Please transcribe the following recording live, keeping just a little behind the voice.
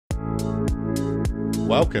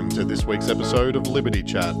Welcome to this week's episode of Liberty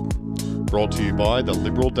Chat, brought to you by the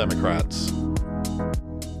Liberal Democrats.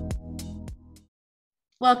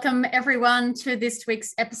 Welcome everyone to this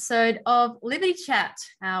week's episode of Liberty Chat,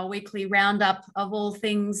 our weekly roundup of all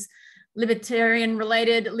things libertarian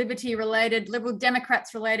related, liberty related, Liberal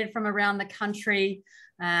Democrats related from around the country,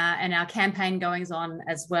 and our campaign goings on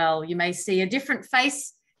as well. You may see a different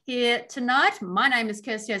face here tonight. My name is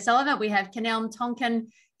Kirsty O'Sullivan. We have Canelm Tonkin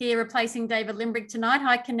here replacing David Limbrick tonight.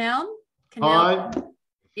 Hi, Canelm. Hi.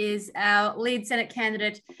 Is our lead Senate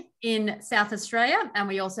candidate in South Australia. And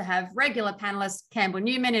we also have regular panellist Campbell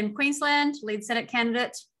Newman in Queensland, lead Senate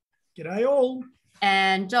candidate. G'day all.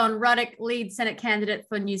 And John Ruddick, lead Senate candidate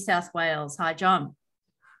for New South Wales. Hi, John.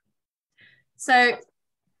 So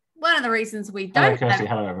one of the reasons we don't Hello, Kirsty.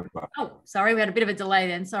 Hello, everybody. Oh, sorry, we had a bit of a delay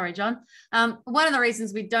then. Sorry, John. One of the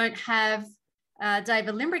reasons we don't have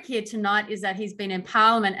David Limbrick here tonight is that he's been in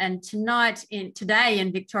Parliament, and today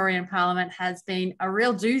in Victorian Parliament has been a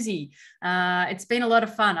real doozy. It's been a lot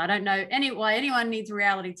of fun. I don't know why anyone needs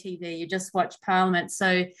reality TV. You just watch Parliament.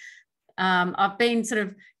 So I've been sort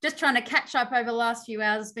of just trying to catch up over the last few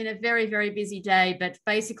hours. It's been a very, very busy day, but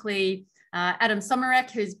basically Adam Sommerek,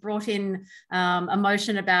 who's brought in a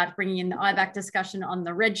motion about bringing in the IBAC discussion on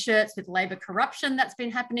the red shirts with Labor corruption that's been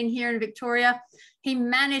happening here in Victoria. He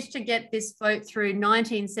managed to get this vote through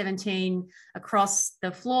 1917 across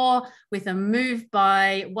the floor with a move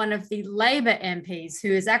by one of the Labor MPs,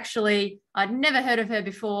 who is actually, I'd never heard of her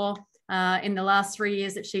before in the last 3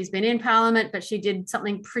 years that she's been in Parliament, but she did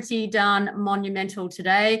something pretty darn monumental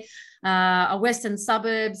today. A Western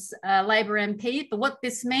Suburbs Labor MP. But what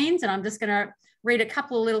this means, and I'm just going to read a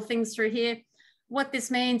couple of little things through here. What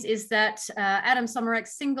this means is that Adam Sommerek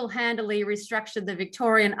single-handedly restructured the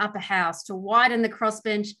Victorian upper house to widen the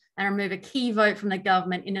crossbench and remove a key vote from the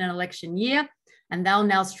government in an election year. And they'll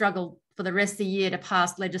now struggle for the rest of the year to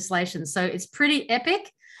pass legislation. So it's pretty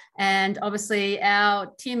epic. And obviously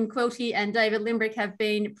our Tim Quilty and David Limbrick have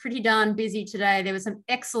been pretty darn busy today. There were some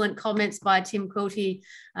excellent comments by Tim Quilty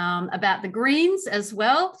about the Greens as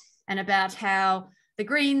well, and about how the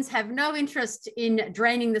Greens have no interest in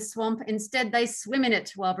draining the swamp. Instead, they swim in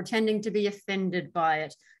it while pretending to be offended by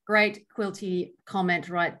it. Great Quilty comment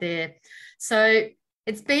right there. So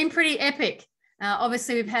it's been pretty epic.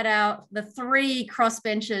 Obviously, we've had the three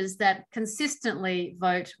crossbenchers that consistently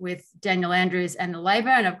vote with Daniel Andrews and the Labor.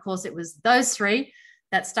 And of course, it was those three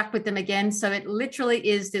that stuck with them again. So it literally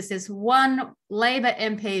is this one Labor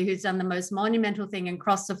MP who's done the most monumental thing and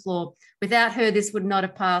crossed the floor. Without her, this would not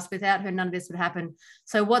have passed. Without her, none of this would happen.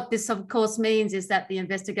 So what this, of course, means is that the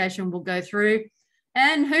investigation will go through.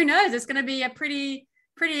 And who knows, it's going to be a pretty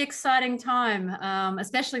exciting time,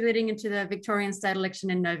 especially leading into the Victorian state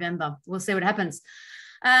election in November. We'll see what happens.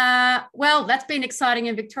 Well, that's been exciting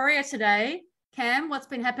in Victoria today. Cam, what's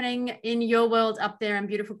been happening in your world up there in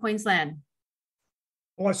beautiful Queensland?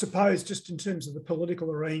 Well, I suppose just in terms of the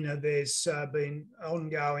political arena, there's been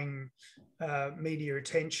ongoing media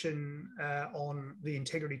attention on the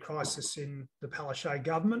integrity crisis in the Palaszczuk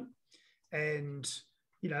government. And,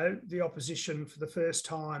 you know, the opposition for the first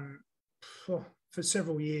time for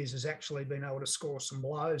several years has actually been able to score some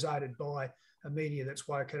blows, aided by a media that's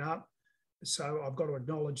woken up. So I've got to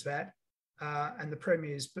acknowledge that. And the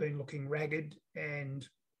Premier's been looking ragged and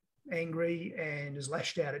angry and has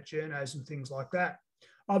lashed out at journos and things like that.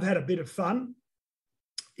 I've had a bit of fun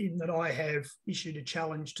in that I have issued a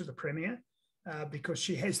challenge to the Premier because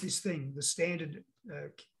she has this thing, the standard,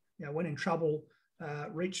 when in trouble,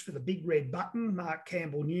 reach for the big red button, Mark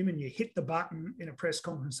Campbell Newman, you hit the button in a press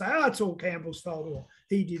conference, say, oh, it's all Campbell's fault, or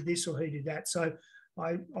he did this or he did that. So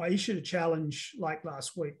I issued a challenge late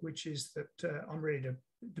last week, which is that I'm ready to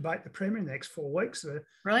debate the Premier in the next 4 weeks.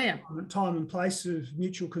 Brilliant. Time and place of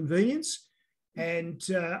mutual convenience. And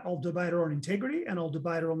I'll debate her on integrity, and I'll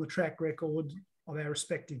debate her on the track record of our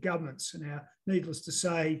respective governments. And now, needless to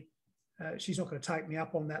say, she's not going to take me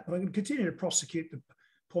up on that, but I'm going to continue to prosecute the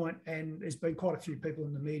point. And there's been quite a few people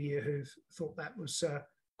in the media who've thought that was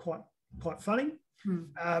quite funny.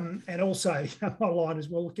 And also, my line as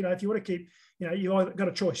well, look, if you want to keep, you either got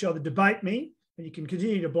a choice, you either debate me and you can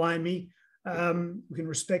continue to blame me, we can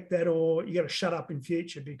respect that, or you got to shut up in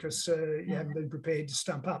future because you haven't been prepared to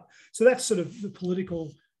stump up. So that's sort of the political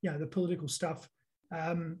stuff.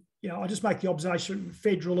 I just make the observation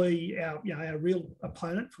federally, our real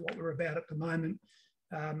opponent for what we're about at the moment,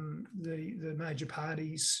 the major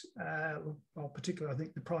parties, particularly I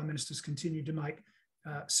think the Prime Minister's continued to make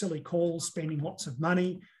silly calls, spending lots of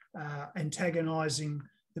money, antagonising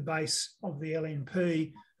the base of the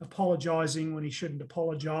LNP, apologising when he shouldn't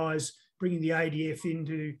apologise, bringing the ADF in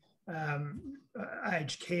to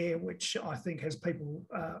aged care, which I think has people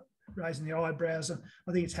raising their eyebrows.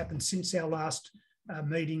 I think it's happened since our last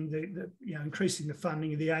meeting, the increasing the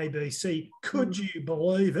funding of the ABC. Could you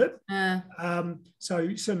believe it?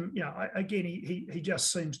 So some, again, he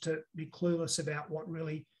just seems to be clueless about what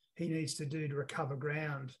really he needs to do to recover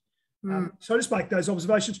ground. So I just make those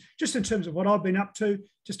observations. Just in terms of what I've been up to,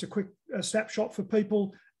 just a quick snapshot for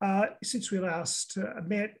people. Since we last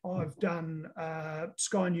met, I've done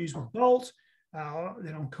Sky News with Bolt,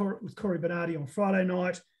 then with Corey Bernardi on Friday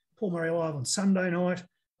night, Paul Murray Live on Sunday night.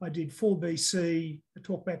 I did 4BC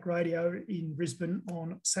Talkback Radio in Brisbane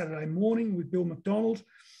on Saturday morning with Bill McDonald.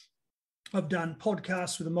 I've done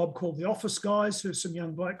podcasts with a mob called The Office Guys, who are some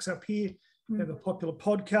young blokes up here. They have a popular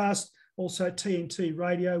podcast. Also TNT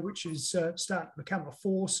Radio, which is starting to become a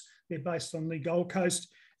force. They're based on the Gold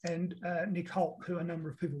Coast. And Nick Holt, who a number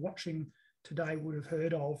of people watching today would have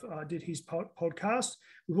heard of, did his podcast.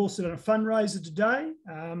 We've also done a fundraiser today,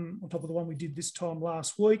 on top of the one we did this time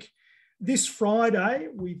last week. This Friday,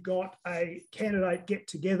 we've got a candidate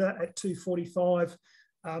get-together at 2:45.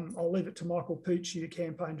 I'll leave it to Michael Pucci, the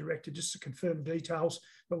campaign director, just to confirm details,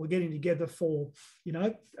 but we're getting together for,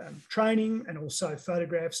 training and also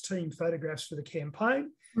team photographs for the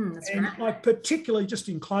campaign. And I particularly, just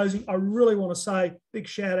in closing, I really want to say big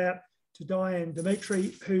shout out to Diane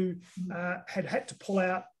Dimitri, who had to pull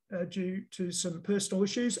out due to some personal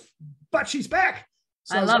issues, but she's back.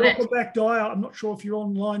 So I love welcome back, Diane. I'm not sure if you're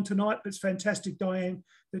online tonight, but it's fantastic, Diane,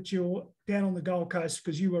 that you're down on the Gold Coast,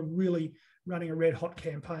 because you were really running a red hot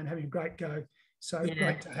campaign, having a great go. So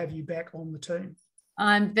great to have you back on the team.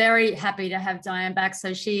 I'm very happy to have Diane back.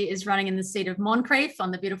 So she is running in the seat of Moncrief on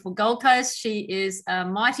the beautiful Gold Coast. She is a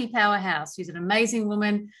mighty powerhouse. She's an amazing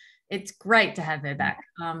woman. It's great to have her back.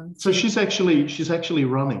 So she's actually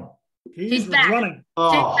running. She's back. Running.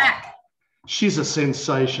 Oh, she's back. She's a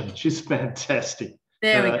sensation. She's fantastic.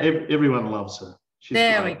 There we go. Everyone loves her.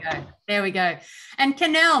 There we go. And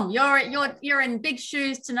Kenelm, you're in big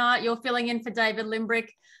shoes tonight. You're filling in for David Limbrick.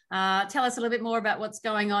 Tell us a little bit more about what's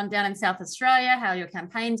going on down in South Australia, how your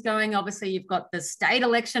campaign's going. Obviously, you've got the state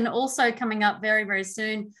election also coming up very, very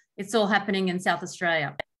soon. It's all happening in South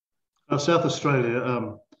Australia. South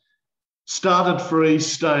Australia started free,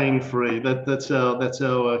 staying free. That's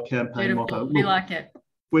our campaign motto. We like it.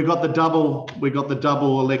 We got the double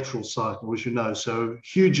electoral cycle, as you know. So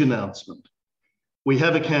huge announcement. We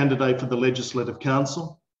have a candidate for the Legislative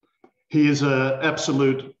Council. He is an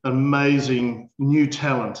absolute amazing new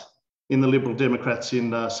talent in the Liberal Democrats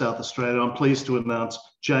in South Australia. I'm pleased to announce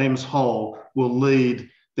James Hole will lead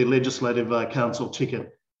the Legislative Council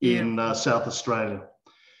ticket in South Australia.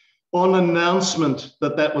 On announcement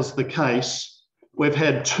that was the case, we've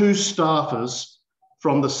had 2 staffers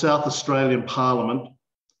from the South Australian Parliament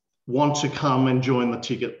want to come and join the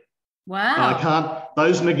ticket. Wow.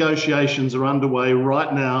 Those negotiations are underway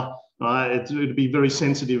right now. It'd be very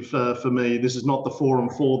sensitive for me. This is not the forum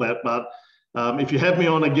for that, but if you have me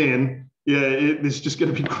on again, it's just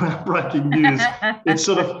going to be groundbreaking news. It's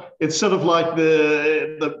sort of like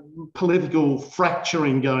the political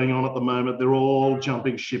fracturing going on at the moment. They're all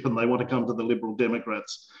jumping ship and they want to come to the Liberal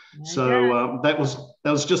Democrats. Okay. So that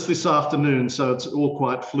was just this afternoon. So it's all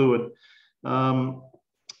quite fluid.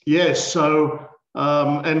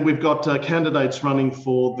 And we've got candidates running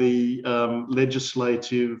for the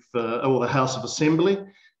legislative or the House of Assembly,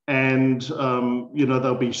 and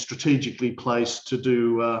they'll be strategically placed to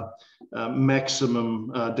do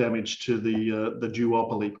maximum damage to the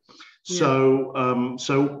duopoly. Yeah.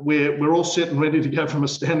 So we're all set and ready to go from a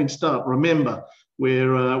standing start. Remember,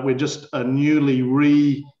 we're just a newly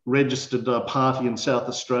re-registered party in South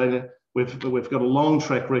Australia. We've got a long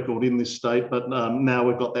track record in this state, but now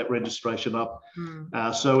we've got that registration up.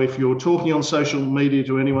 So if you're talking on social media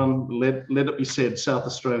to anyone, let it be said, South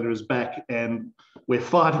Australia is back, and we're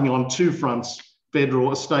fighting on 2 fronts,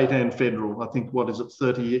 federal, state and federal. I think,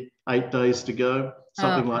 38 days to go,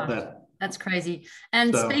 something like that. That's crazy.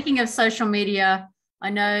 And speaking of social media, I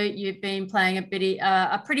know you've been playing a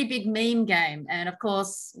pretty big meme game, and of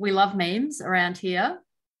course we love memes around here.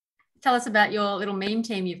 Tell us about your little meme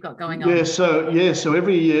team you've got going on. So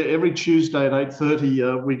every Tuesday at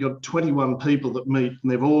 8:30, we got 21 people that meet,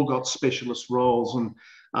 and they've all got specialist roles. And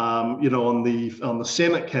on the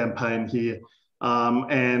Senate campaign here, one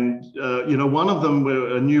of them,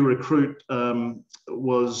 a new recruit,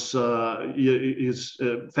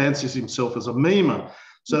 fancies himself as a memer.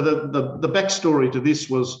 So the backstory to this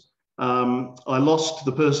was I lost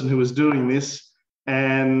the person who was doing this.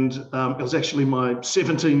 And it was actually my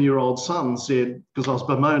 17-year-old son said, because I was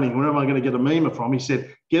bemoaning, where am I going to get a memer from? He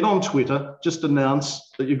said, get on Twitter, just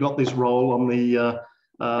announce that you've got this role on the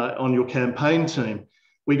on your campaign team.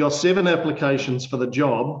 We got 7 applications for the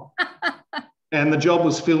job, and the job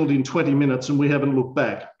was filled in 20 minutes, and we haven't looked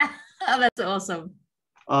back. Oh, that's awesome.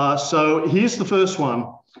 So here's the first one.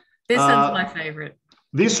 This one's my favourite.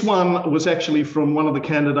 This one was actually from one of the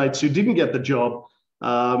candidates who didn't get the job,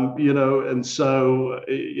 you know, and so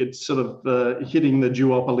it's sort of hitting the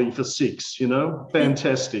duopoly for 6, you know,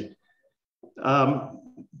 fantastic.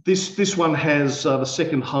 This one has the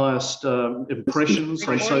second highest impressions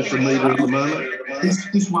on social media at the moment.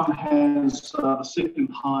 This one has the second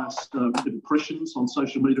highest impressions on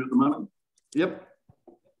social media at the moment. Yep.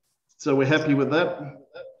 So we're happy with that.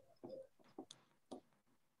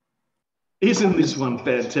 Isn't this one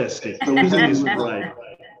fantastic? Isn't this great?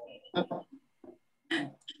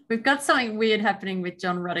 We've got something weird happening with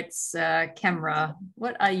John Ruddick's camera.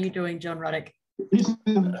 What are you doing, John Ruddick? Isn't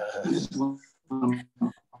this one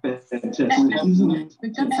fantastic? Isn't it?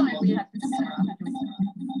 We've got something weird happening.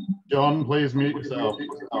 John, please mute yourself.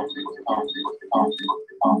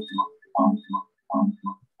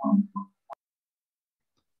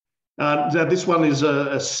 Now this one is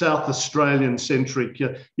a South Australian centric.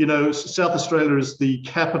 You know, South Australia is the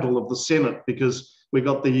capital of the Senate because we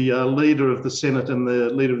got the leader of the Senate and the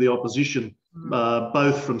leader of the opposition,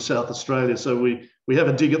 both from South Australia. So we have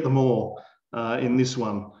a dig at them all in this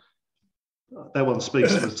one. That one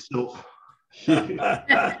speaks for itself. No,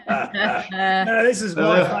 this is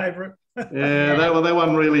my favourite. Yeah, that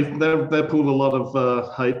one really, they pulled a lot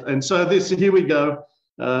of hate. And so here we go.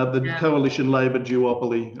 The coalition Labor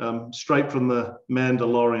duopoly, straight from the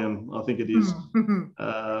Mandalorian, I think it is.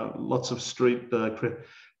 Lots of street cred.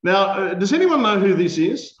 Now, does anyone know who this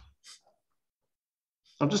is?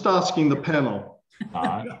 I'm just asking the panel.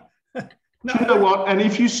 No. Do you know what? And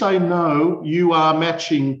if you say no, you are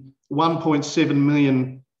matching 1.7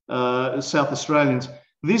 million South Australians.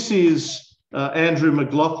 This is Andrew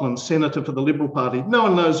McLoughlin, Senator for the Liberal Party. No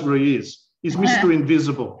one knows where he is. He's Mr.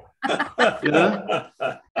 Invisible. You know?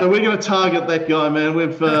 So we're going to target that guy, man.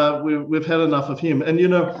 We've had enough of him. And you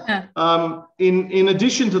know, in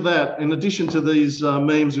addition to that, in addition to these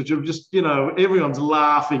memes, which are just, you know, everyone's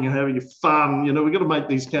laughing and having fun. You know, we've got to make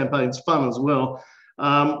these campaigns fun as well.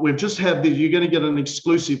 We've just had this. You're going to get an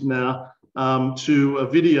exclusive now to a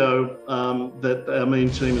video that our meme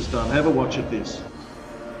team has done. Have a watch of this.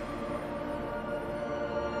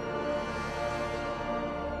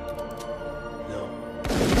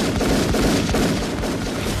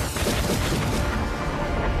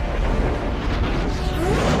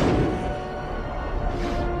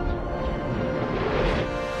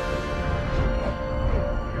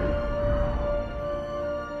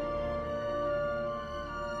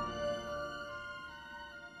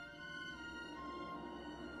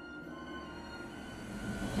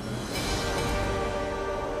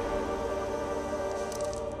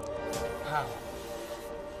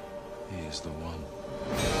 He is the one.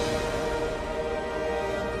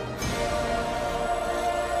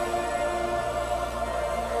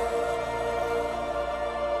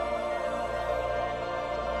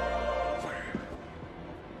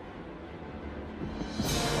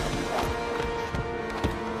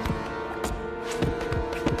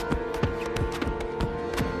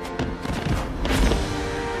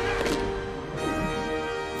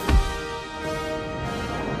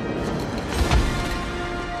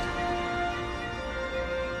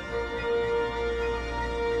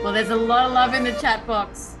 Well, there's a lot of love in the chat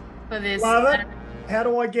box for this. Love it. How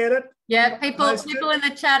do I get it? Yeah, people in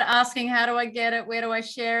the chat asking, how do I get it? Where do I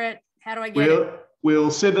share it? How do I get it?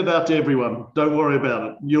 We'll send it out to everyone. Don't worry about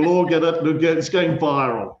it. You'll all get it. It's going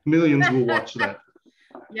viral. Millions will watch that.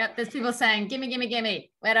 Yep, there's people saying, gimme, gimme,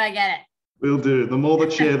 gimme. Where do I get it? We'll do. The more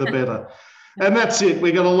that share, the better. And that's it.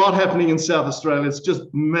 We got a lot happening in South Australia. It's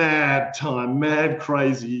just mad time, mad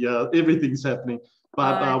crazy. Everything's happening.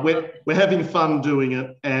 But we're having fun doing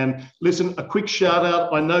it. And listen, a quick shout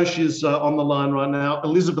out. I know she's on the line right now.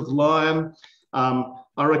 Elizabeth Lyon.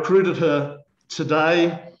 I recruited her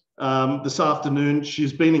today, this afternoon.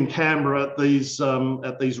 She's been in Canberra at these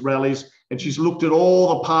rallies, and she's looked at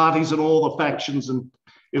all the parties and all the factions, and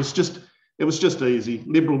it was just easy.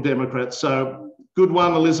 Liberal Democrats. So good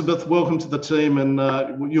one, Elizabeth. Welcome to the team,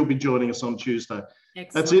 and you'll be joining us on Tuesday.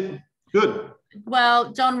 Excellent. That's it. Good.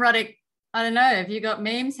 Well, John Ruddick, I don't know. Have you got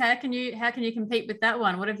memes? How can you compete with that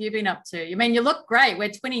one? What have you been up to? I mean, you look great. We're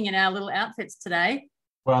twinning in our little outfits today.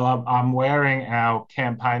 Well, I'm wearing our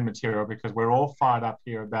campaign material because we're all fired up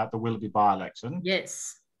here about the Willoughby by-election.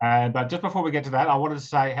 Yes. But just before we get to that, I wanted to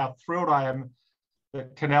say how thrilled I am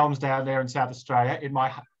that Canelm's down there in South Australia, in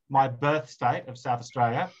my birth state of South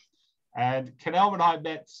Australia. And Canelm and I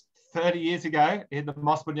met 30 years ago in the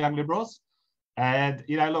Mossman Young Liberals. And,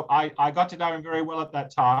 you know, look, I got to know him very well at that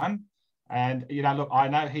time. And, you know, look, I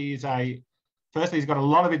know firstly, he's got a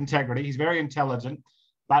lot of integrity. He's very intelligent,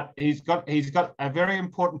 but he's got a very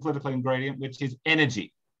important political ingredient, which is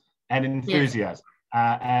energy and enthusiasm.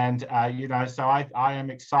 Yes. You know, so I am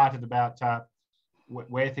excited about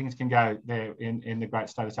where things can go there in the great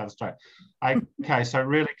state of South Australia. Okay, so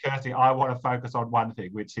really, Kirsty, I want to focus on one thing,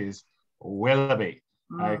 which is Willoughby.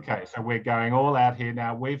 Okay, so we're going all out here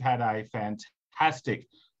now. We've had a fantastic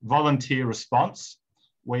volunteer response.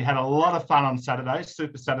 We had a lot of fun on Saturday,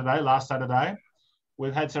 Super Saturday, last Saturday.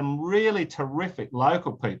 We've had some really terrific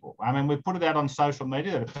local people. I mean, we've put it out on social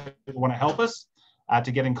media that people want to help us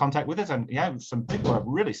to get in contact with us. And, yeah, some people have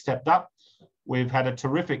really stepped up. We've had a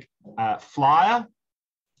terrific flyer,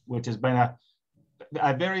 which has been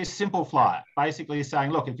a very simple flyer, basically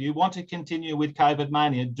saying, look, if you want to continue with COVID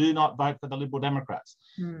mania, do not vote for the Liberal Democrats.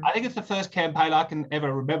 I think it's the first campaign I can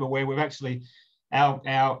ever remember where we've actually,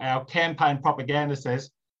 our campaign propaganda says,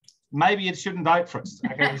 maybe it shouldn't vote for us.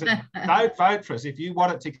 Okay? Don't vote for us if you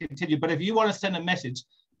want it to continue. But if you want to send a message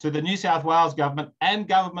to the New South Wales government and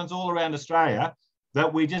governments all around Australia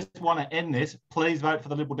that we just want to end this, please vote for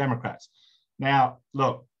the Liberal Democrats. Now,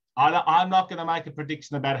 look, I'm not going to make a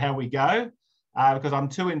prediction about how we go because I'm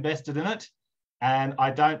too invested in it. And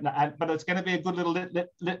I don't know, but it's going to be a good little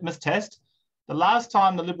litmus test. The last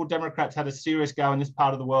time the Liberal Democrats had a serious go in this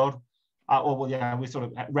part of the world, we sort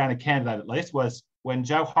of ran a candidate at least, was when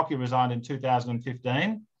Joe Hockey resigned in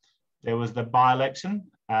 2015. There was the by-election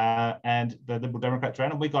and the Liberal Democrats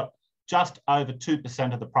ran, and we got just over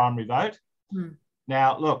 2% of the primary vote.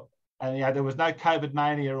 Now, look, and you know, there was no COVID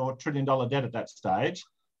mania or $1 trillion debt at that stage.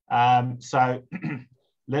 So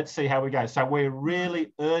let's see how we go. So we're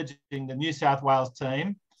really urging the New South Wales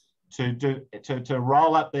team to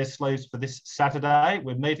roll up their sleeves for this Saturday.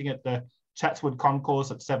 We're meeting at the Chatswood Concourse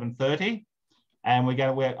at 7:30, and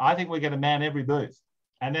I think we're going to man every booth.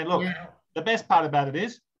 And then look, the best part about it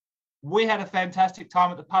is we had a fantastic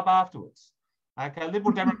time at the pub afterwards. Okay,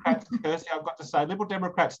 Liberal Democrats, Kirsty, I've got to say, Liberal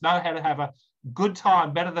Democrats know how to have a good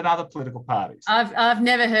time better than other political parties. I've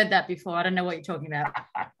never heard that before. I don't know what you're talking about.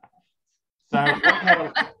 So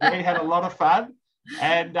we had a lot of fun,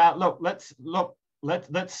 and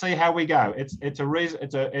let's see how we go.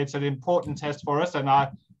 It's an important test for us, and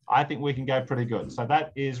I think we can go pretty good. So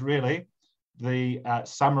that is really the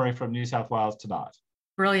summary from New South Wales tonight.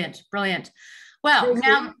 Brilliant. Well,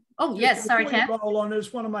 now, yes, sorry, Cam. I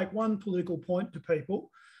just want to make one political point to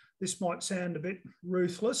people. This might sound a bit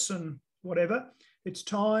ruthless and whatever. It's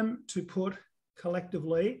time to put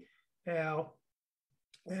collectively our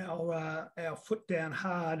foot down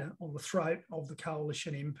hard on the throat of the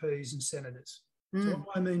coalition MPs and senators. So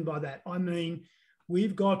what do I mean by that? I mean,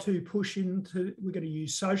 we've got to we're going to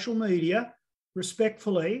use social media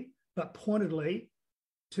respectfully, but pointedly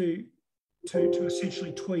to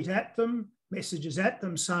essentially tweet at them, messages at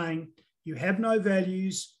them saying, you have no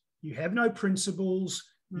values, you have no principles,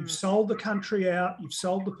 you've sold the country out, you've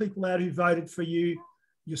sold the people out who voted for you,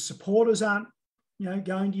 your supporters aren't,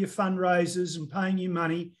 going to your fundraisers and paying you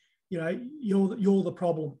money, you're the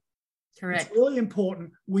problem. Correct. It's really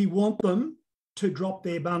important. We want them to drop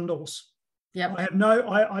their bundles. Yep. I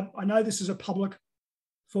know this is a public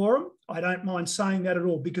forum. I don't mind saying that at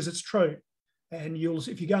all because it's true. And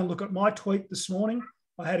if you go and look at my tweet this morning,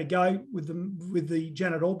 I had a go with the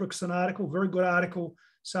Janet Albrechtson article, very good article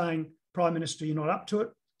saying, Prime Minister, you're not up to it.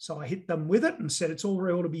 So I hit them with it and said it's all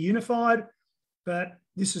real to be unified, but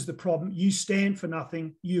this is the problem. You stand for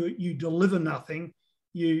nothing. You deliver nothing.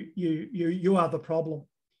 You are the problem.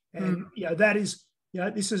 And that is,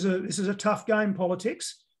 this is a tough game,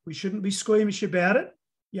 politics. We shouldn't be squeamish about it.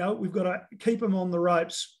 We've got to keep them on the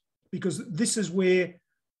ropes because this is where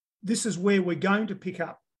we're going to pick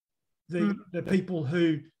up the people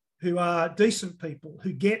who are decent people,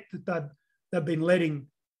 who get that they've been letting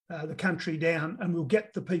the country down, and we'll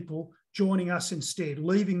get the people joining us instead,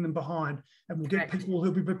 leaving them behind, and we'll get people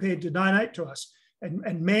who'll be prepared to donate to us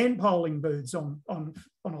and man polling booths on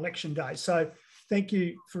election day. So thank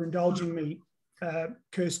you for indulging me,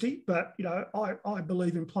 Kirsty, but I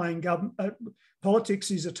believe in playing government.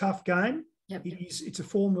 Politics is a tough game. Yep. It's a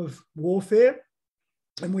form of warfare,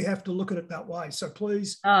 and we have to look at it that way. So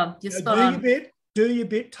please, do your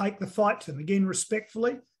bit, take the fight to them again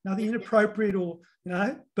respectfully. Nothing inappropriate or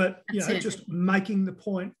but just making the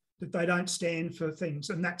point that they don't stand for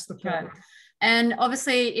things, and that's the problem. Right. And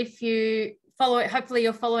obviously, if you follow, hopefully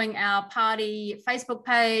you're following our party Facebook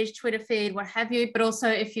page, Twitter feed, what have you. But also,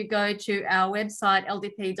 if you go to our website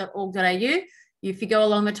ldp.org.au, if you go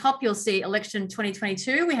along the top, you'll see election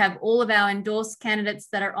 2022. We have all of our endorsed candidates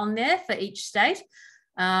that are on there for each state.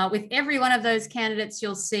 With every one of those candidates,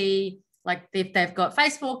 you'll see like if they've got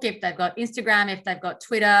Facebook, if they've got Instagram, if they've got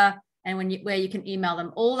Twitter, and where you can email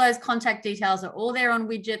them. All those contact details are all there on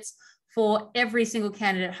widgets for every single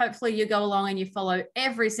candidate. Hopefully you go along and you follow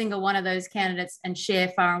every single one of those candidates and share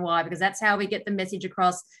far and wide, because that's how we get the message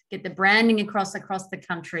across, get the branding across the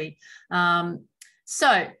country.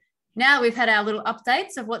 So now we've had our little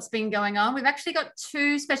updates of what's been going on. We've actually got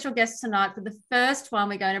two special guests tonight, but the first one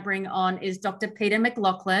we're going to bring on is Dr. Peter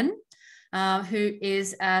McLoughlin, who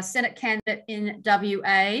is a Senate candidate in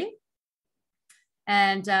WA.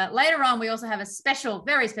 And later on, we also have a special,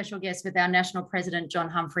 very special guest with our National President, John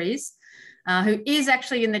Humphreys, who is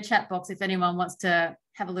actually in the chat box if anyone wants to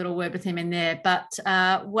have a little word with him in there. But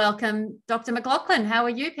welcome, Dr. McLoughlin. How are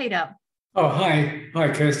you, Peter? Oh, hi. Hi,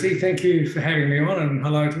 Kirsty. Thank you for having me on, and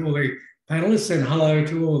hello to all the panellists, and hello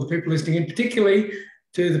to all the people listening in, particularly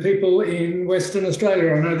to the people in Western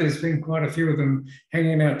Australia. I know there's been quite a few of them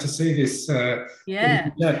hanging out to see this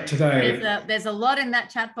chat today. There's a lot in that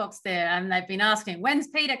chat box there, and they've been asking, when's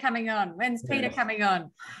Peter coming on? When's Peter coming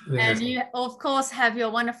on? Yes. And you, of course, have your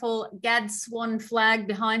wonderful Gad Swan flag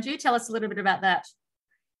behind you. Tell us a little bit about that.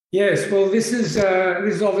 Yes, well, this is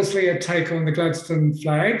obviously a take on the Gladstone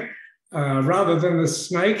flag. Rather than the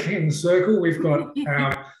snake in the circle, we've got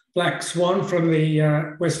our black swan from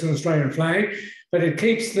the Western Australian flag, but it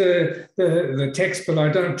keeps the text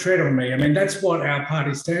below, "Don't tread on me." I mean, that's what our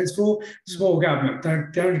party stands for: small government.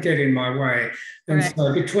 Don't get in my way. And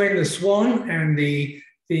so between the swan and the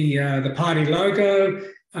party logo,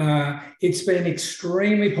 it's been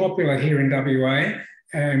extremely popular here in WA,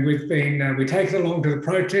 and we take it along to the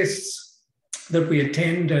protests that we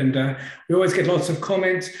attend, and we always get lots of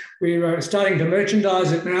comments. We're starting to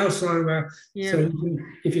merchandise it now, so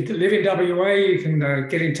if you live in WA, you can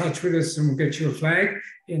get in touch with us and we'll get you a flag,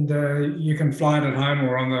 and you can fly it at home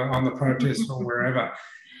or on the protest or wherever.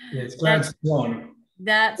 Yeah, it's Gladstone.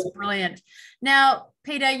 That's brilliant. Now,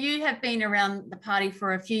 Peter, you have been around the party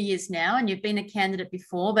for a few years now, and you've been a candidate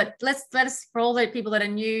before, but let us, for all the people that are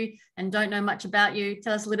new and don't know much about you,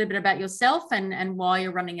 tell us a little bit about yourself and why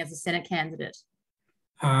you're running as a Senate candidate.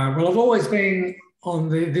 Well, I've always been on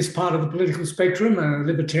this part of the political spectrum, a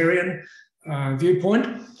libertarian viewpoint.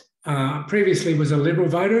 Previously was a Liberal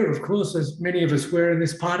voter, of course, as many of us were in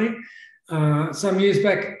this party. Some years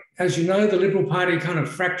back, as you know, the Liberal Party kind of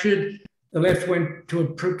fractured. The left went to a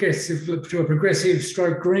progressive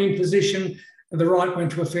stroke green position, and the right went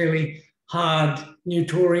to a fairly hard new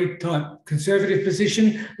Tory type conservative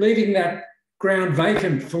position, leaving that ground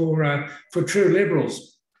vacant for true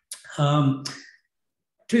Liberals.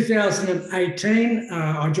 2018,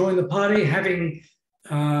 I joined the party, having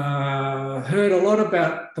heard a lot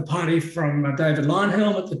about the party from David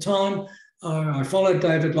Leyonhjelm at the time. I followed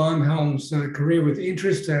David Leyonhjelm's career with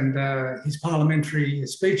interest, and his parliamentary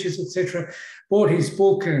speeches, etc. Bought his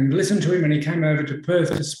book and listened to him, and he came over to Perth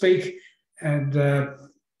to speak, and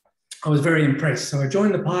I was very impressed. So I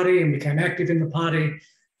joined the party and became active in the party,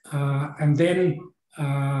 and then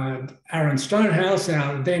Aaron Stonehouse,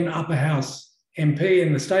 our then upper house MP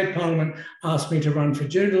in the state parliament, asked me to run for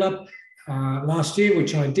Joondalup last year,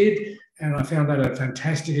 which I did, and I found that a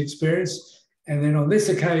fantastic experience. And then on this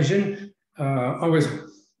occasion, I was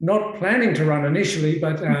not planning to run initially,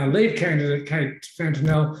 but our lead candidate, Kate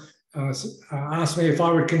Fontanelle, asked me if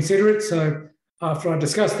I would consider it. So after I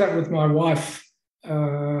discussed that with my wife,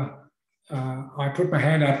 I put my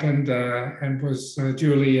hand up and was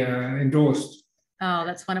duly endorsed. Oh,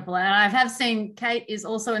 that's wonderful. And I have seen Kate is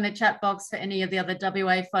also in the chat box for any of the other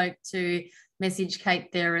WA folk to message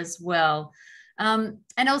Kate there as well.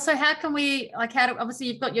 And also, how can we, obviously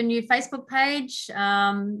you've got your new Facebook page.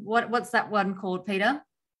 What's that one called, Peter?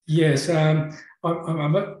 Yes, I'm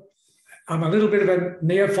a little bit of a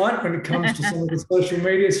neophyte when it comes to some of the social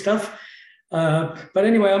media stuff. But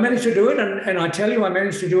anyway, I managed to do it, and I tell you, I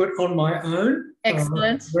managed to do it on my own.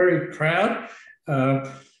 Excellent. Very proud.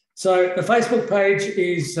 So the Facebook page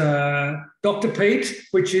is Dr. Pete,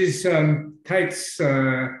 which is Kate's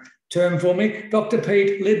term for me. Dr.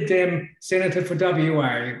 Pete, Lib Dem, Senator for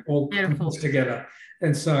WA, all comes together.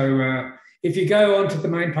 And so if you go onto the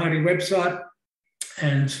main party website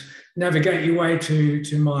and navigate your way to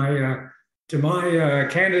my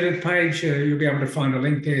candidate page, you'll be able to find a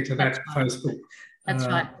link there to that Facebook. That's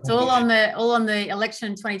right. It's all on the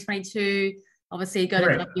election 2022. Obviously, go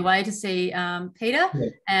to WA to see Peter,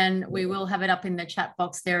 and we will have it up in the chat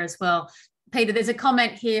box there as well. Peter, there's a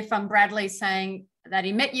comment here from Bradley saying that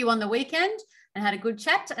he met you on the weekend and had a good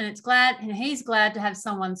chat, and he's glad to have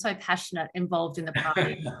someone so passionate involved in the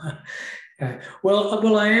party.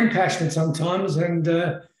 Well, I am passionate sometimes, and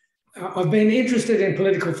I've been interested in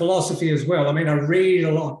political philosophy as well. I mean, I read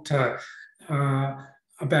a lot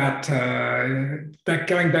about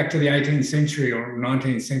going back to the 18th century or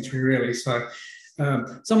 19th century, really. So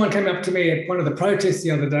someone came up to me at one of the protests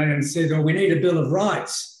the other day and said, "Oh, we need a Bill of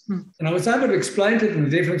Rights." And I was able to explain to them the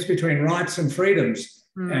difference between rights and freedoms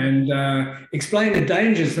and explain the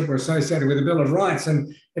dangers that were associated with a Bill of Rights.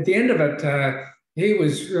 And at the end of it, he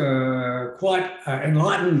was quite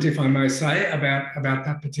enlightened, if I may say, about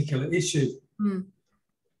that particular issue.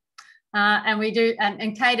 And we do,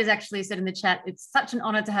 and Kate has actually said in the chat, it's such an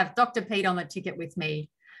honour to have Dr. Pete on the ticket with me.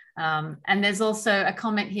 And there's also a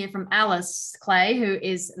comment here from Alice Clay, who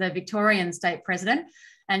is the Victorian State President.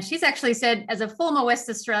 And she's actually said, as a former West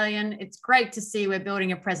Australian, it's great to see we're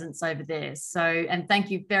building a presence over there. So, and thank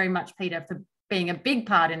you very much, Peter, for being a big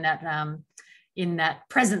part in that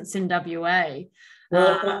presence in WA.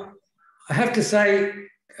 Well, I have to say,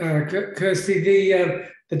 Kirsty,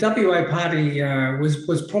 the WA party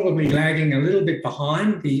was probably lagging a little bit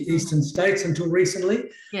behind the eastern states until recently.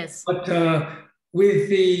 Yes. But with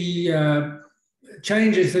the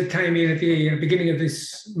changes that came in at the beginning of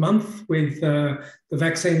this month with the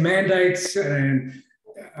vaccine mandates and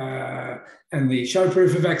the show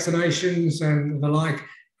proof of vaccinations and the like,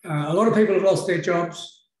 a lot of people have lost their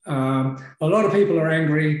jobs. A lot of people are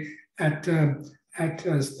angry at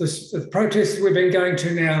the protests we've been going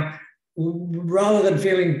to now. Rather than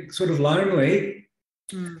feeling sort of lonely,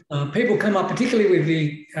 people come up, particularly with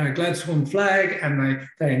the Gladstone flag, and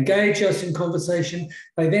they engage us in conversation.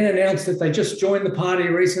 They then announce that they just joined the party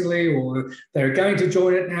recently, or they're going to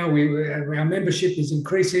join it now. Our membership is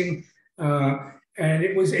increasing, and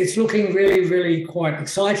it's looking really, really quite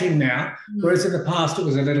exciting now. Whereas in the past it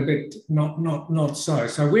was a little bit not so.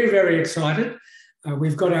 So we're very excited.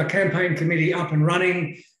 We've got our campaign committee up and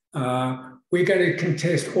running. We're going to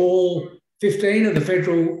contest all 15 of the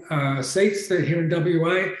federal seats that are here in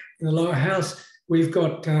WA in the lower house. We've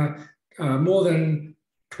got more than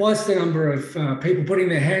twice the number of people putting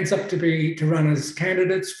their hands up to run as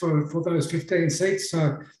candidates for those 15 seats.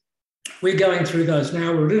 So we're going through those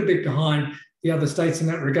now. We're a little bit behind the other states in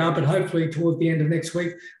that regard, but hopefully toward the end of next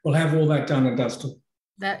week, we'll have all that done and dusted.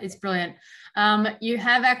 That is brilliant. You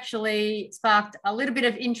have actually sparked a little bit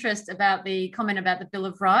of interest about the comment about the Bill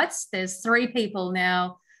of Rights. There's 3 people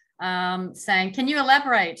now saying, can you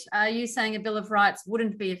elaborate? Are you saying a Bill of Rights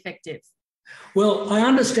wouldn't be effective? Well, I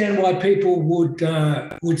understand why people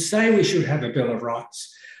would say we should have a Bill of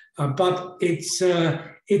Rights, but it's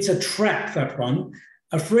a trap, that one.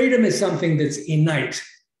 A freedom is something that's innate,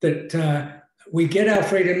 that we get our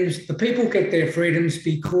freedoms, the people get their freedoms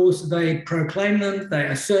because they proclaim them, they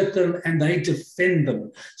assert them, and they defend them.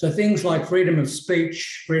 So things like freedom of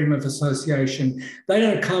speech, freedom of association, they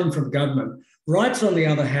don't come from government. Rights, on the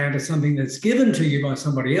other hand, are something that's given to you by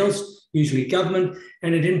somebody else, usually government,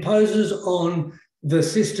 and it imposes on the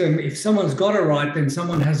system. If someone's got a right, then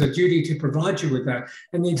someone has a duty to provide you with that.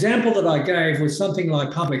 And the example that I gave was something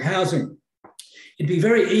like public housing. It'd be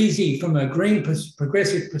very easy from a green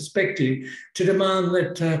progressive perspective to demand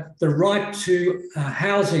that the right to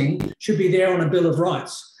housing should be there on a Bill of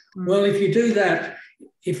Rights. Well, if you do that,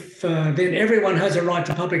 then everyone has a right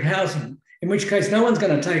to public housing, in which case no one's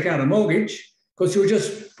going to take out a mortgage because you'll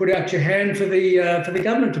just put out your hand for the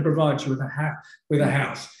government to provide you with a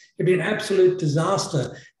house. It'd be an absolute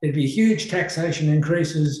disaster. There'd be huge taxation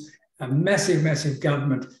increases, a massive, massive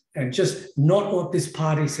government, and just not what this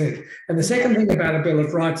party said. And the second thing about a Bill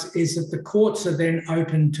of Rights is that the courts are then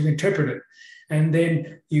open to interpret it. And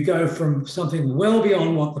then you go from something well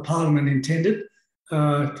beyond what the Parliament intended,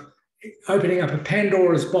 opening up a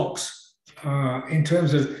Pandora's box in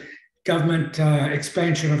terms of government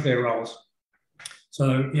expansion of their roles.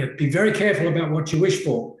 So yeah, be very careful about what you wish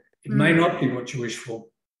for. It may not be what you wish for.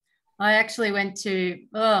 I actually went to,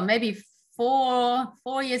 maybe 4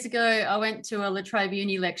 years ago, I went to a La Trobe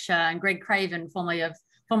Uni lecture, and Greg Craven,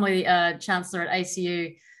 formerly Chancellor at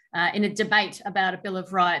ACU, in a debate about a Bill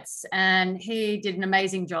of Rights. And he did an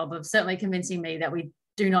amazing job of certainly convincing me that we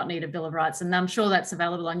do not need a Bill of Rights. And I'm sure that's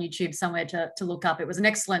available on YouTube somewhere to look up. It was an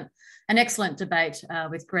excellent debate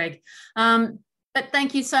with Greg. But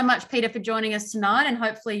thank you so much, Peter, for joining us tonight. And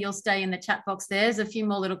hopefully you'll stay in the chat box there. There's a few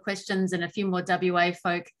more little questions and a few more WA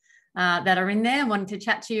folk that are in there wanting to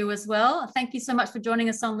chat to you as well. Thank you so much for joining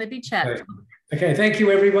us on Libby Chat. Okay, thank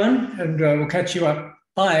you everyone, and we'll catch you up.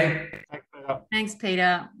 Bye. Thanks,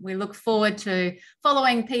 Peter. We look forward to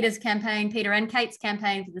following Peter's campaign, Peter and Kate's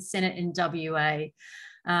campaign for the Senate in WA.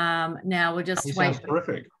 Now we'll just wait. Sounds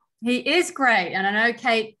terrific. He is great, and I know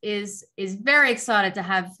Kate is very excited to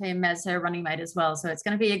have him as her running mate as well. So it's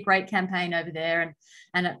going to be a great campaign over there,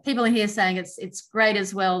 and people in here saying it's great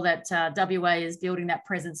as well that WA is building that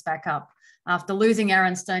presence back up after losing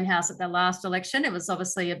Aaron Stonehouse at their last election. It was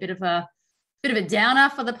obviously a bit of a downer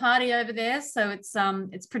for the party over there. So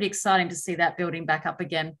it's pretty exciting to see that building back up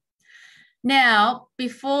again. Now,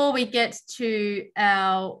 before we get to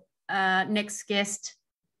our next guest,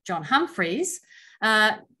 John Humphreys.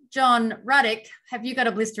 John Ruddick, have you got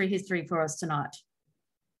a blistery history for us tonight?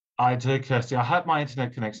 I do, Kirsty. I hope my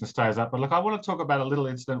internet connection stays up. But look, I want to talk about a little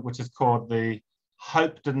incident which is called the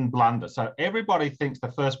Hopetoun blunder. So everybody thinks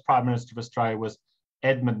the first Prime Minister of Australia was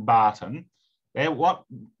Edmund Barton. What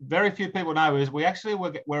very few people know is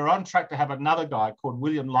we're on track to have another guy called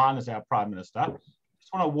William Lyne as our Prime Minister. I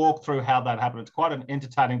just want to walk through how that happened. It's quite an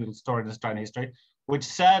entertaining little story in Australian history, which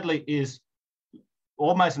sadly is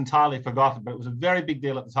almost entirely forgotten, but it was a very big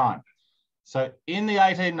deal at the time. So in the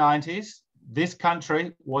 1890s, this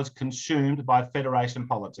country was consumed by federation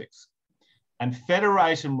politics. And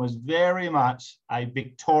federation was very much a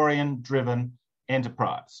Victorian-driven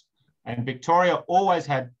enterprise. And Victoria always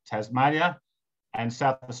had Tasmania and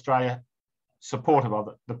South Australia supportive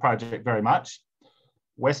of the project very much.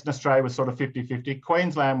 Western Australia was sort of 50-50.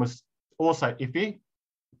 Queensland was also iffy.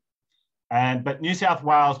 But New South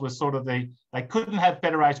Wales was sort of they couldn't have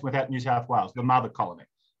federation without New South Wales, the mother colony,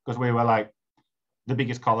 because we were like the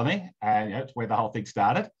biggest colony, and it's where the whole thing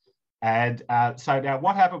started. And so now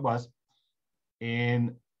what happened was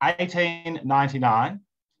in 1899,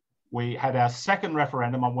 we had our second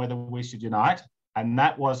referendum on whether we should unite, and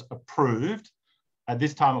that was approved. At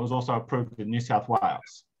this time, it was also approved in New South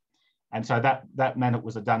Wales. And so that meant it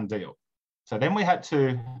was a done deal. So then we had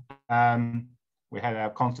to, we had our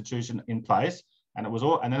constitution in place, and it was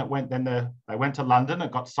all, and then it went, they went to London.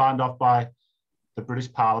 It got signed off by the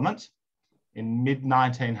British Parliament in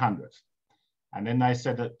mid-1900. And then they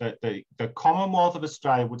said that the Commonwealth of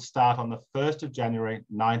Australia would start on the 1st of January,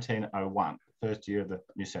 1901, first year of the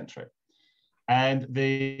new century. And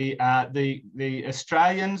the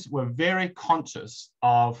Australians were very conscious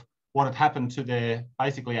of what had happened to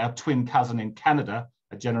basically our twin cousin in Canada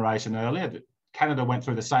a generation earlier. Canada went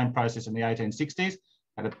through the same process in the 1860s,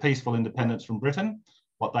 had a peaceful independence from Britain,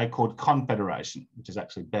 what they called confederation, which is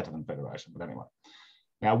actually better than federation, but anyway.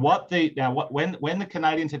 Now, when the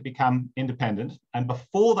Canadians had become independent, and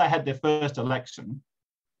before they had their first election,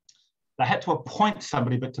 they had to appoint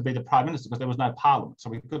somebody to be the Prime Minister because there was no Parliament, so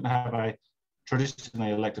we couldn't have a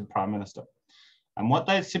traditionally elected Prime Minister. And what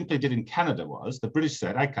they simply did in Canada was, the British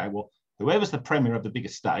said, okay, well, whoever's the Premier of the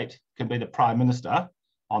biggest state can be the Prime Minister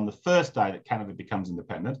on the first day that Canada becomes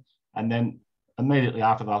independent, and then immediately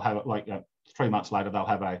after they'll have, 3 months later, they'll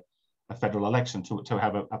have a federal election to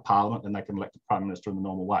have a parliament, and they can elect a Prime Minister in the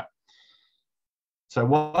normal way. So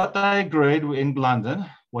what they agreed in London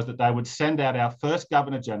was that they would send out our first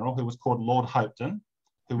Governor-General, who was called Lord Hopetoun,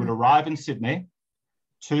 who would arrive in Sydney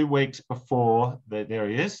 2 weeks before, there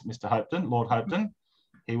he is, Mr. Hopetoun, Lord Hopetoun.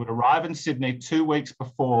 He would arrive in Sydney 2 weeks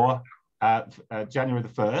before January the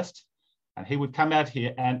 1st, and he would come out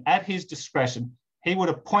here, and at his discretion, he would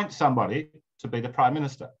appoint somebody to be the Prime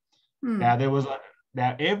Minister.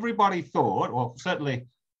 Now, everybody thought, or certainly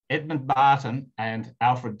Edmund Barton and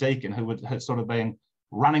Alfred Deakin, who had sort of been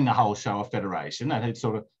running the whole show of federation, and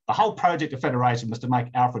the whole project of federation was to make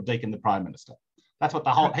Alfred Deakin the Prime Minister. That's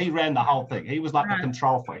what he ran the whole thing. He was like the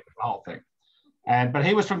control freak of the whole thing. But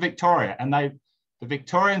he was from Victoria, and the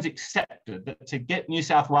Victorians accepted that to get New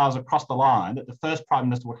South Wales across the line, that the first Prime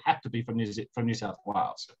Minister would have to be from New South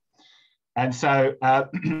Wales. And so,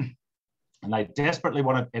 and they desperately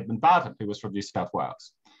wanted Edmund Barton, who was from New South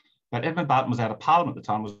Wales. But Edmund Barton was out of Parliament at the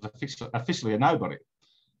time, was officially a nobody.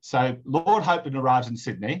 So Lord Hopetoun arrives in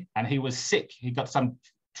Sydney, and he was sick. He got some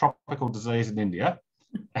tropical disease in India.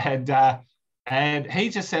 And he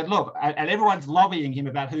just said, look, and everyone's lobbying him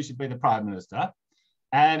about who should be the Prime Minister.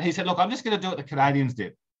 And he said, look, I'm just going to do what the Canadians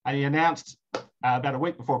did. And he announced about a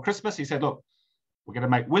week before Christmas, he said, look, we're going to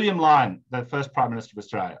make William Lyne the first Prime Minister of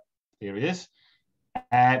Australia. Here he is.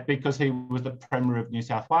 Because he was the Premier of New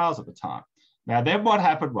South Wales at the time. Now, then what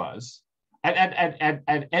happened was,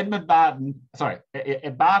 and Edmund Barton,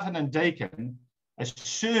 Barton and Deakin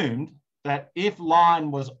assumed that if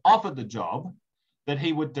Lyne was offered the job, that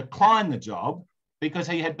he would decline the job because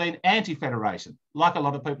he had been anti-federation, like a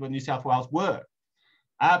lot of people in New South Wales were.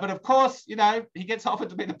 But of course, he gets offered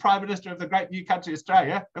to be the Prime Minister of the great new country,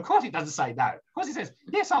 Australia. Of course, he doesn't say no. Of course, he says,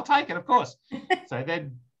 yes, I'll take it, of course. So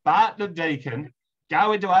then Barton and Deakin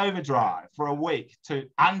go into overdrive for a week to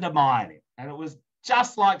undermine him. And it was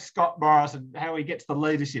just like Scott Morrison, how he gets the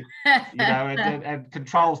leadership, and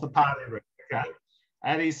controls the party. Okay?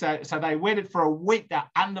 And so they waited for a week. They're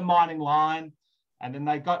undermining Lyon, and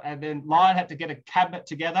then Lyon had to get a cabinet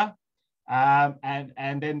together,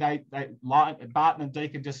 and then Barton and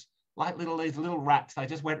Deakin just like these little rats. They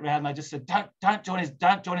just went around and they just said, don't join his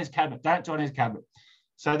cabinet.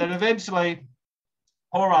 So then eventually,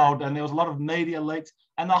 poor old, and there was a lot of media leaks,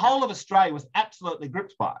 and the whole of Australia was absolutely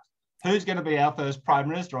gripped by it. Who's going to be our first Prime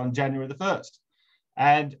Minister on January the 1st?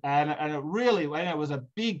 And it really, it was a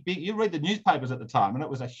big, you read the newspapers at the time, and it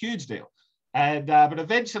was a huge deal. And but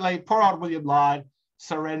eventually, poor old William Lyon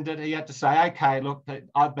surrendered. He had to say, okay, look,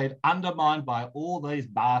 I've been undermined by all these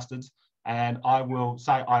bastards, and I will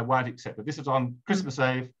say I won't accept it. This is on Christmas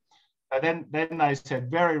Eve. And then they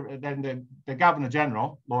said the Governor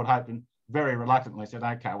General, Lord Hopetoun, very reluctantly said,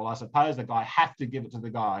 okay, well, I suppose the guy have to give it to the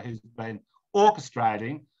guy who's been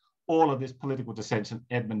orchestrating all of this political dissension,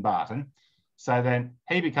 Edmund Barton. So then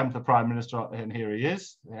he becomes the Prime Minister, and here he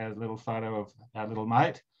is. There's a little photo of our little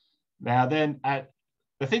mate. Now then,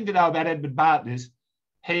 the thing to know about Edmund Barton is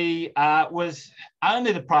he was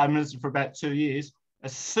only the Prime Minister for about 2 years.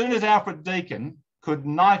 As soon as Alfred Deakin could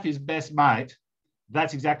knife his best mate,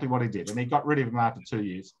 that's exactly what he did. And he got rid of him after 2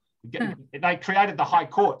 years. They created the High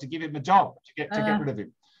Court to give him a job, to get rid of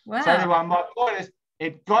him. Wow. So anyway, my point is,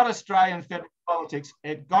 it got Australian federal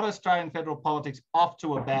politics off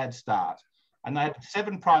to a bad start. And they had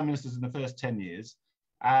 7 Prime Ministers in the first 10 years.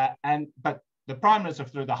 But the Prime Minister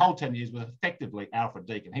through the whole 10 years was effectively Alfred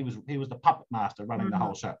Deakin. He was the puppet master running the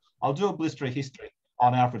whole show. I'll do a blistery history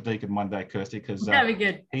on Alfred Deakin one day, Kirsty, because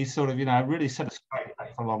he's sort of, really set us straight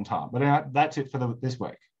for a long time. But that's it for this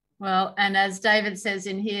week. Well, and as David says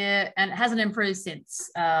in here, and it hasn't improved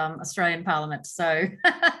since Australian Parliament. So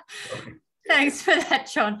thanks for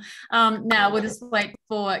that, John. Now we'll just wait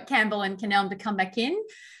for Campbell and Canelm to come back in.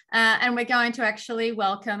 And we're going to actually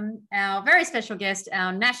welcome our very special guest,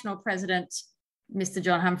 our National President, Mr.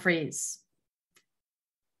 John Humphreys,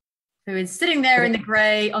 who is sitting there in the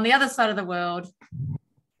grey on the other side of the world.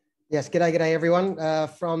 Yes, g'day everyone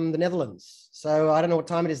from the Netherlands. So I don't know what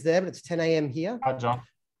time it is there, but it's 10 a.m. here. Hi, John.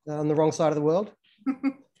 On the wrong side of the world.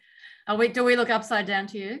 Do we look upside down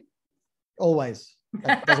to you? Always.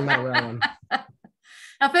 That doesn't matter where I am.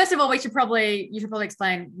 Now, first of all, you should probably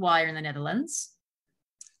explain why you're in the Netherlands.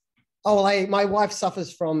 Oh, well, my wife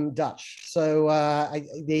suffers from Dutch. So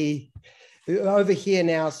over here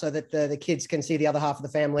now so that the kids can see the other half of the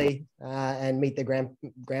family and meet their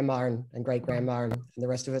grandma and great-grandma and the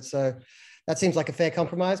rest of it. So that seems like a fair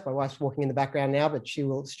compromise. My wife's walking in the background now, but she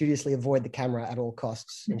will studiously avoid the camera at all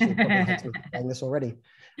costs. And she'll probably have to be saying this already.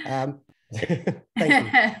 Thank you.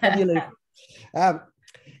 Have you, Luke?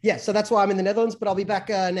 Yeah, so that's why I'm in the Netherlands, but I'll be back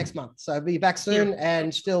next month. So I'll be back soon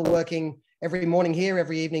and still working every morning here,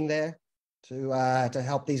 every evening there to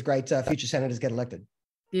help these great future senators get elected.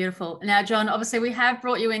 Beautiful. Now, John, obviously we have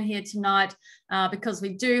brought you in here tonight because we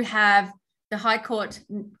do have the High Court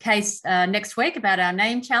case next week about our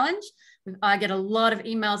name challenge. I get a lot of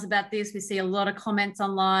emails about this. We see a lot of comments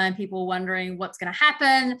online, people wondering what's going to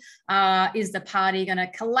happen. Is the party going to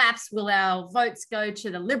collapse? Will our votes go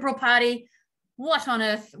to the Liberal Party? What on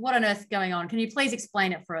earth is going on? Can you please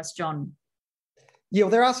explain it for us, John? Yeah,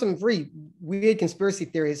 well, there are some very weird conspiracy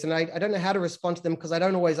theories, and I don't know how to respond to them because I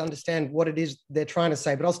don't always understand what it is they're trying to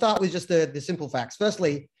say. But I'll start with just the simple facts.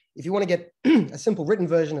 Firstly, if you want to get a simple written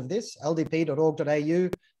version of this,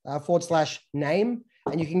 ldp.org.au/name,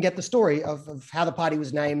 and you can get the story of how the party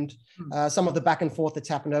was named, some of the back and forth that's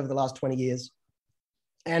happened over the last 20 years.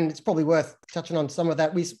 And it's probably worth touching on some of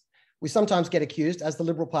that. We sometimes get accused, as the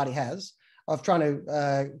Liberal Party has, of trying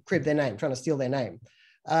to crib their name, trying to steal their name.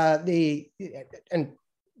 And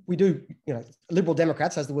we do, Liberal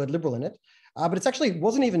Democrats has the word liberal in it, but it actually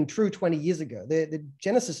wasn't even true 20 years ago. The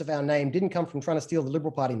genesis of our name didn't come from trying to steal the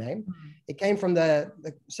Liberal Party name. It came from the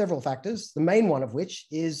several factors, the main one of which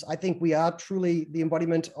is I think we are truly the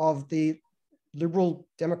embodiment of the liberal,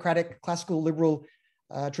 democratic, classical liberal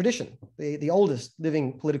tradition, the oldest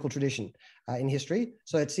living political tradition in history.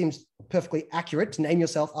 So it seems perfectly accurate to name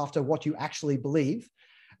yourself after what you actually believe.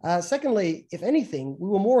 Secondly, if anything, we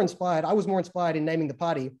were more inspired. I was more inspired in naming the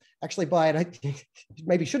party actually by, and I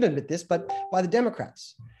maybe shouldn't admit this, but by the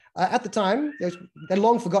Democrats. At the time, they're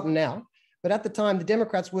long forgotten now, but at the time, the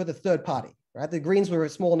Democrats were the third party, right? The Greens were a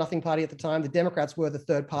small nothing party at the time. The Democrats were the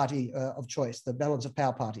third party of choice, the Balance of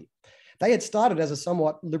Power party. They had started as a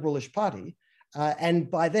somewhat liberalish party. And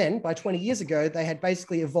by then, by 20 years ago, they had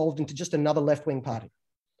basically evolved into just another left-wing party.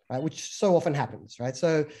 Right, which so often happens, right?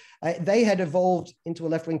 So they had evolved into a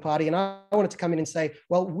left-wing party, and I wanted to come in and say,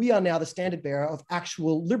 well, we are now the standard bearer of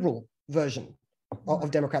actual liberal version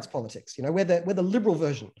of Democrats politics. You know, we're the liberal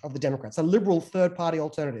version of the Democrats, a liberal third party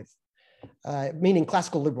alternative, meaning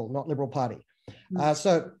classical liberal, not liberal party.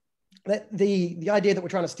 So the idea that we're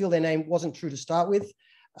trying to steal their name wasn't true to start with.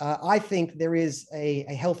 I think there is a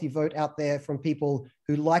healthy vote out there from people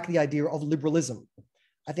who like the idea of liberalism.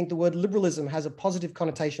 I think the word liberalism has a positive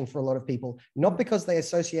connotation for a lot of people, not because they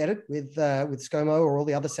associate it with ScoMo or all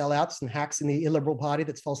the other sellouts and hacks in the illiberal party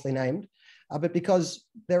that's falsely named, but because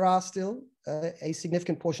there are still a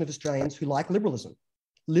significant portion of Australians who like liberalism,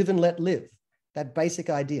 live and let live, that basic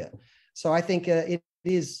idea. So I think it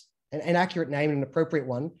is an accurate name and an appropriate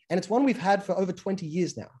one. And it's one we've had for over 20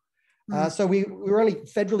 years now. So we were only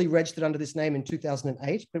federally registered under this name in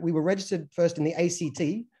 2008, but we were registered first in the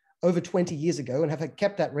ACT over 20 years ago and have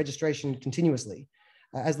kept that registration continuously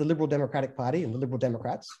as the Liberal Democratic Party and the Liberal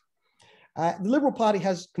Democrats. The Liberal Party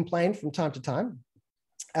has complained from time to time,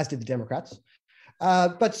 as did the Democrats.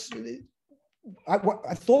 But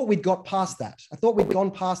I thought we'd got past that. I thought we'd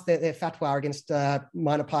gone past their fatwa against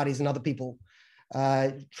minor parties and other people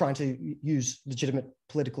trying to use legitimate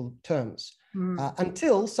political terms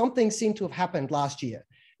until something seemed to have happened last year.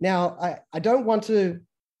 Now, I don't want to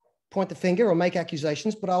point the finger or make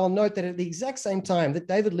accusations, but I will note that at the exact same time that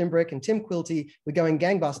David Limbrick and Tim Quilty were going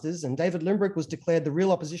gangbusters, and David Limbrick was declared the real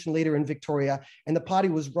opposition leader in Victoria, and the party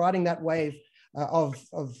was riding that wave of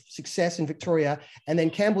success in Victoria, and then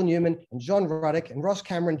Campbell Newman and John Ruddick and Ross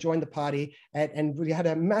Cameron joined the party, and we had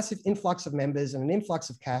a massive influx of members and an influx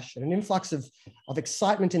of cash and an influx of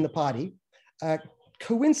excitement in the party.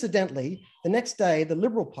 Coincidentally, the next day, the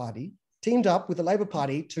Liberal Party teamed up with the Labor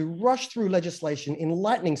Party to rush through legislation in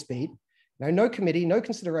lightning speed. No committee, no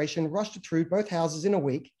consideration, rushed it through both houses in a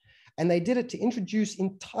week. And they did it to introduce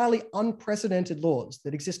entirely unprecedented laws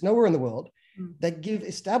that exist nowhere in the world that give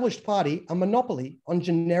established party a monopoly on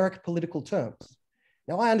generic political terms.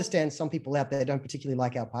 Now, I understand some people out there don't particularly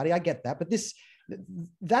like our party. I get that. But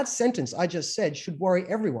that sentence I just said should worry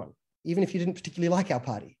everyone, even if you didn't particularly like our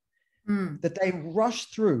party, that they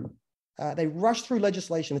rushed through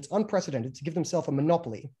legislation that's unprecedented to give themselves a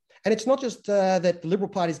monopoly. And it's not just that the Liberal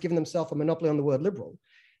Party's given themselves a monopoly on the word liberal.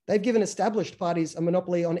 They've given established parties a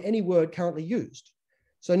monopoly on any word currently used.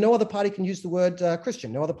 So no other party can use the word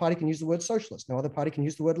Christian. No other party can use the word socialist. No other party can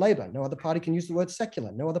use the word Labor. No other party can use the word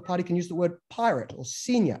secular. No other party can use the word pirate or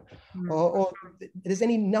senior. Or there's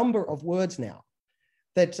any number of words now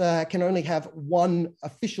that can only have one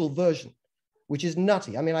official version, which is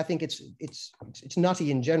nutty. I mean, I think it's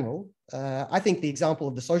nutty in general. I think the example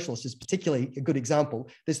of the socialists is particularly a good example.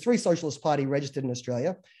 There's 3 Socialist Party registered in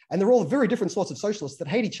Australia, and they're all very different sorts of socialists that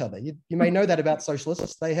hate each other. You may know that about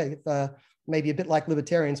socialists. They have maybe a bit like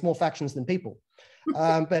libertarians, more factions than people.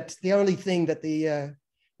 But the only thing that the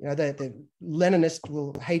Leninist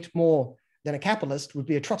will hate more than a capitalist would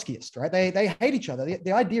be a Trotskyist, right? They hate each other.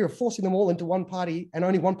 The idea of forcing them all into one party and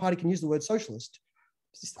only one party can use the word socialist,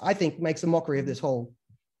 I think, makes a mockery of this whole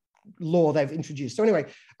law they've introduced. So anyway,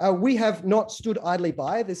 we have not stood idly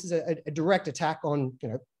by. This is a direct attack on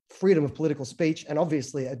freedom of political speech, and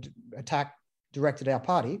obviously an attack directed at our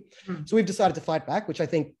party. So we've decided to fight back, which I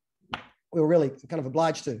think we were really kind of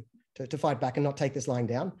obliged to fight back and not take this lying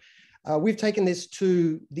down. We've taken this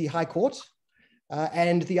to the High Court,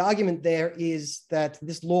 and the argument there is that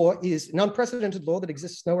this law is an unprecedented law that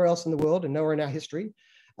exists nowhere else in the world and nowhere in our history,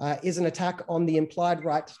 is an attack on the implied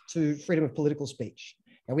right to freedom of political speech.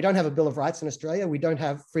 Now, we don't have a Bill of Rights in Australia. We don't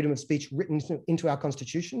have freedom of speech written into our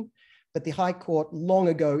Constitution, but the High Court long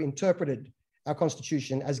ago interpreted our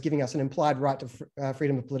Constitution as giving us an implied right to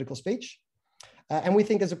freedom of political speech. And we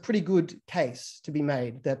think there's a pretty good case to be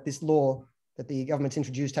made that this law that the government's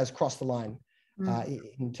introduced has crossed the line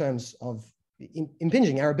in terms of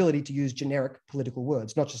impinging our ability to use generic political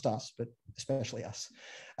words, not just us, but especially us.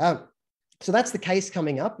 So that's the case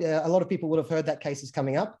coming up. A lot of people would have heard that case is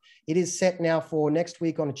coming up. It is set now for next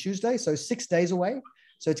week on a Tuesday, so 6 days away.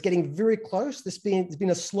 So it's getting very close. It's been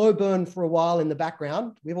a slow burn for a while in the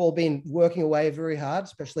background. We've all been working away very hard,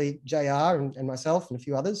 especially JR and myself and a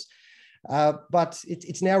few others. But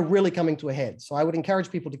it's now really coming to a head. So I would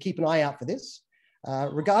encourage people to keep an eye out for this.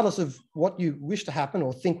 Regardless of what you wish to happen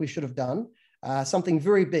or think we should have done, something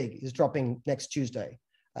very big is dropping next Tuesday.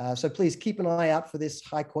 So please keep an eye out for this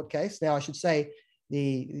High Court case. Now, I should say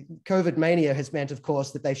the COVID mania has meant, of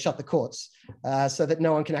course, that they've shut the courts so that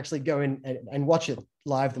no one can actually go in and watch it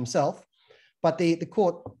live themselves. But the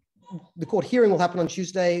court hearing will happen on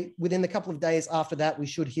Tuesday. Within a couple of days after that, we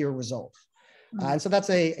should hear a result. And so that's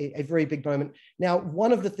a very big moment. Now,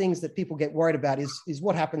 one of the things that people get worried about is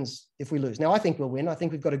what happens if we lose. Now, I think we'll win. I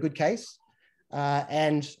think we've got a good case.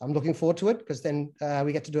 And I'm looking forward to it because then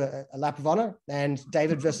we get to do a lap of honor and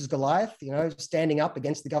David versus Goliath, you know, standing up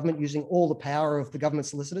against the government, using all the power of the government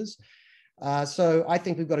solicitors. So I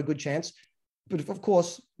think we've got a good chance. But of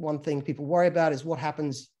course, one thing people worry about is what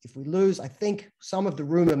happens if we lose. I think some of the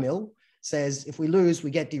rumor mill says if we lose,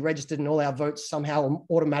 we get deregistered and all our votes somehow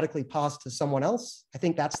automatically pass to someone else. I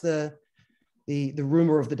think that's the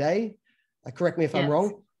rumor of the day. Correct me if I'm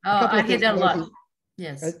wrong. Oh, I hear that a lot.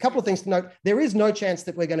 Yes. A couple of things to note. There is no chance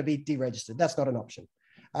that we're going to be deregistered. That's not an option.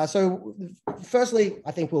 So firstly,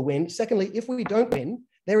 I think we'll win. Secondly, if we don't win,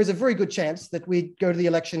 there is a very good chance that we go to the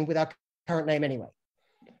election with our current name anyway,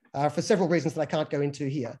 for several reasons that I can't go into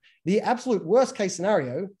here. The absolute worst case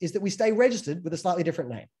scenario is that we stay registered with a slightly different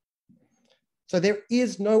name. So there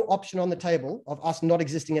is no option on the table of us not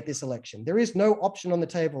existing at this election. There is no option on the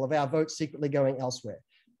table of our votes secretly going elsewhere.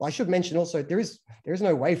 Well, I should mention also, there is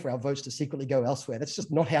no way for our votes to secretly go elsewhere. That's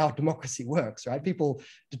just not how democracy works, right? People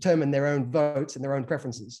determine their own votes and their own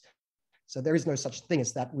preferences. So there is no such thing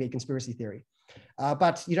as that weird conspiracy theory.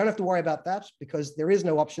 But you don't have to worry about that because there is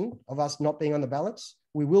no option of us not being on the ballots.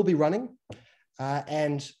 We will be running.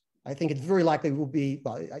 And I think it's very likely we'll be,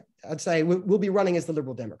 well, I'd say we'll be running as the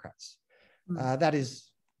Liberal Democrats. That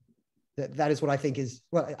is what I think is,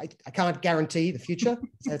 well, I can't guarantee the future.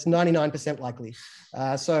 So it's 99% likely.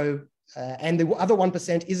 And the other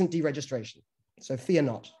 1% isn't deregistration. So fear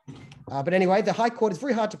not. But anyway, the High Court, it's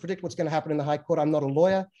very hard to predict what's going to happen in the High Court. I'm not a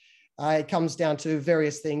lawyer. It comes down to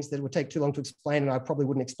various things that would take too long to explain, and I probably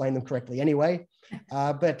wouldn't explain them correctly anyway.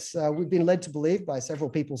 But we've been led to believe by several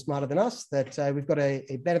people smarter than us that we've got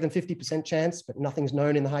a better than 50% chance, but nothing's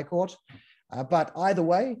known in the High Court. But either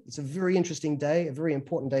way, it's a very interesting day, a very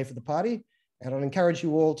important day for the party. And I'd encourage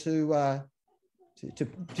you all to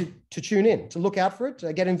tune in, to look out for it,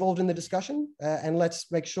 get involved in the discussion, and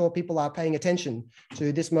let's make sure people are paying attention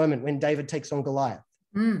to this moment when David takes on Goliath.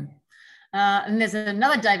 And there's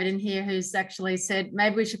another David in here who's actually said,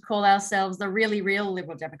 maybe we should call ourselves the really real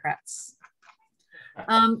Liberal Democrats.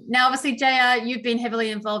 Now, obviously, JR, you've been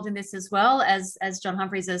heavily involved in this as well, as John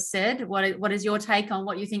Humphreys has said. What is your take on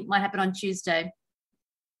what you think might happen on Tuesday?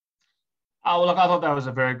 Oh, well, look, I thought that was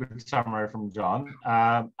a very good summary from John.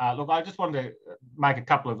 Look, I just wanted to make add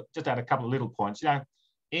a couple of little points. You know,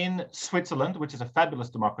 in Switzerland, which is a fabulous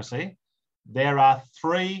democracy, there are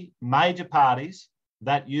 3 major parties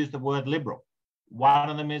that use the word liberal. One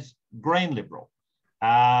of them is Green Liberal.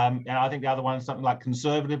 And I think the other one is something like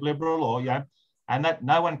Conservative Liberal, or, you know, and that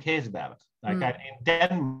no one cares about it. Okay. In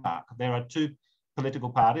Denmark, there are 2 political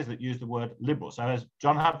parties that use the word liberal. So as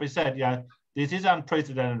John Humphrey said, you know, this is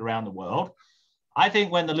unprecedented around the world. I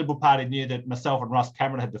think when the Liberal Party knew that myself and Ross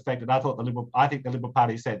Cameron had defected, I think the Liberal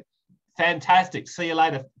Party said, fantastic, see you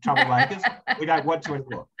later, troublemakers. We don't want you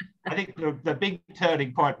anymore. I think the big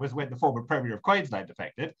turning point was when the former Premier of Queensland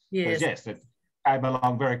defected. Yes. Yes, it came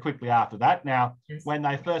along very quickly after that. Now, when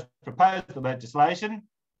they first proposed the legislation,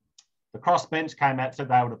 the crossbench came out and said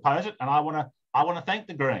they would oppose it. And I want to thank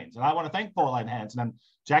the Greens, and I want to thank Pauline Hanson and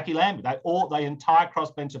Jackie Lambert. The entire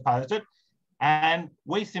crossbench opposed it. And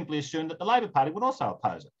we simply assumed that the Labor Party would also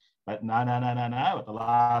oppose it. But no. At the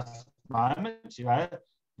last moment, you know,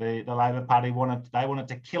 the Labor Party wanted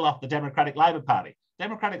to kill off the Democratic Labor Party.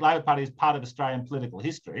 Democratic Labor Party is part of Australian political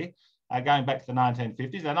history, going back to the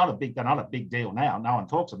 1950s. They're not a big deal now. No one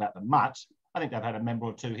talks about them much. I think they've had a member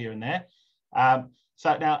or 2 here and there.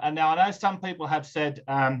 So now I know some people have said,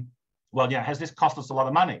 well, yeah, has this cost us a lot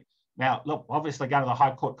of money? Now, look, obviously going to the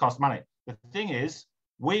High Court costs money. The thing is,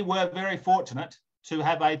 we were very fortunate to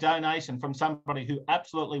have a donation from somebody who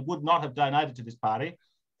absolutely would not have donated to this party,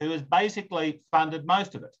 who has basically funded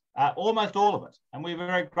most of it, almost all of it. And we're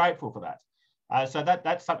very grateful for that. So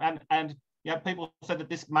that's something, and you know, people said that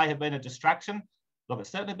this may have been a distraction. Look,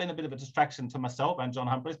 it's certainly been a bit of a distraction to myself and John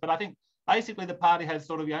Humphreys, but I think basically the party has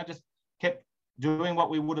sort of, you know, just kept doing what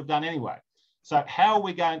we would have done anyway. So how are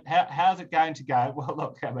we going, how's it going to go? Well,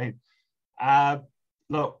 look, I mean,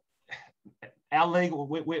 look, our legal,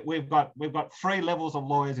 we've got 3 levels of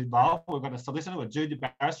lawyers involved. We've got a solicitor, a junior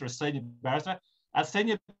barrister, a senior barrister. Our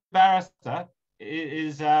senior barrister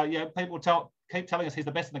is, you know, people keep telling us he's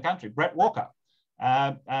the best in the country, Brett Walker.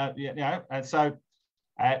 You know, and so,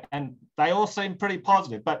 and they all seem pretty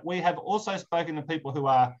positive. But we have also spoken to people who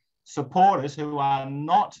are supporters who are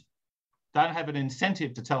don't have an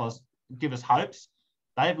incentive to give us hopes.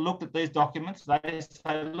 They've looked at these documents. They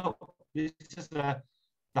say, look, this is the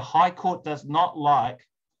High Court does not like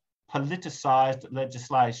politicised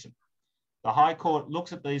legislation. The High Court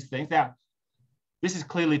looks at these things. Now, this is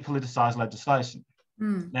clearly politicised legislation.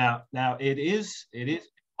 Now it is,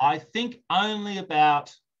 I think, only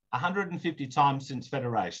about 150 times since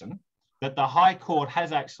Federation that the High Court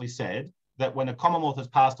has actually said that when a Commonwealth has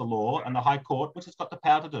passed a law and the High Court, which has got the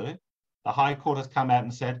power to do, the High Court has come out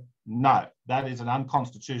and said, no, that is an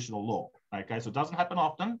unconstitutional law. Okay, so it doesn't happen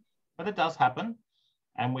often, but it does happen.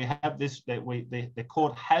 And we have this, that the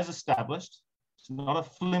court has established, it's not a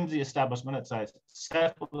flimsy establishment, it's a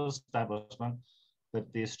settled establishment,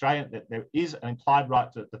 that that there is an implied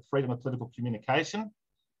right to the freedom of political communication.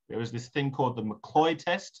 There is this thing called the McLoughlin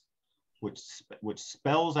test, which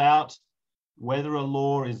spells out whether a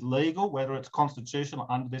law is legal, whether it's constitutional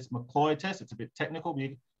under this McLoughlin test. It's a bit technical, but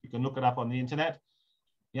you can look it up on the internet.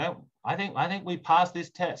 You know, I think we passed this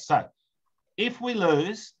test. So if we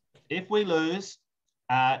lose,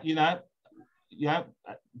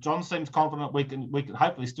 John seems confident we can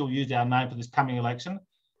hopefully still use our name for this coming election.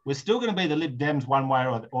 We're still going to be the Lib Dems one way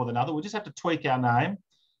or another. We just have to tweak our name.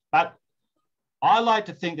 But I like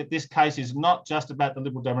to think that this case is not just about the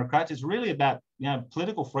Liberal Democrats. It's really about, you know,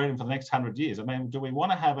 political freedom for the next 100 years. I mean, do we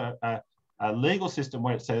want to have a legal system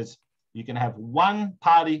where it says you can have one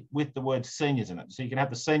party with the word seniors in it? So you can have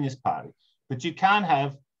the Seniors Party, but you can't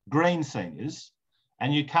have Green seniors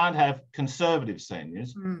and you can't have Conservative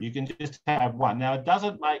seniors. You can just have one. Now, it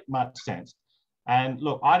doesn't make much sense. And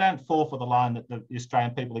look, I don't fall for the line that the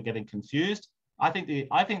Australian people are getting confused. I think the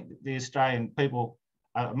Australian people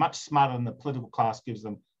are much smarter than the political class gives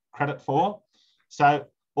them credit for. So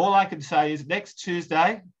all I can say is next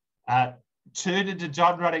Tuesday, tune into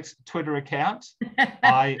John Ruddick's Twitter account.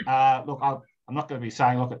 I'm not going to be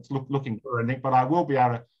saying, look, it's looking for a nick, but I will be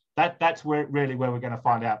able to. That's really where we're going to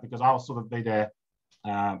find out, because I'll sort of be there,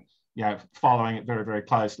 following it very, very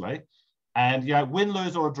closely. And, you know, win,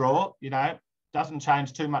 lose or draw, you know, doesn't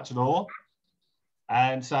change too much at all.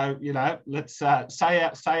 And so, you know, let's say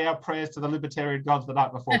our prayers to the libertarian gods the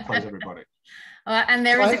night before, please, everybody. And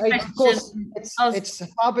there is a question. Of course, it's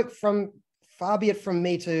far be it from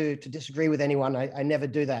me to disagree with anyone. I never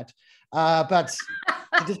do that. But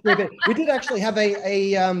to disagree, but we did actually have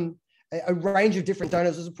a range of different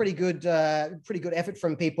donors. It was a pretty good effort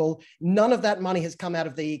from people. None of that money has come out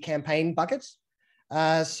of the campaign buckets.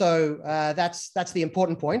 So that's the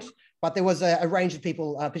important point. But there was a range of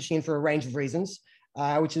people pitching in for a range of reasons,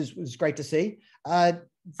 which was great to see.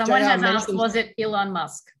 Someone has asked, was it Elon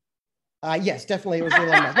Musk? Yes, definitely it was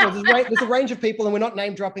Elon Musk. No, there's a range of people, and we're not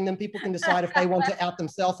name dropping them. People can decide if they want to out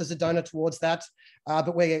themselves as a donor towards that.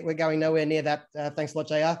 But we're going nowhere near that. Thanks a lot,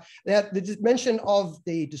 JR. Now, the mention of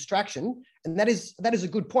the distraction, and that is a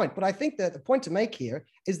good point. But I think that the point to make here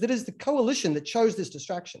is that it is the coalition that chose this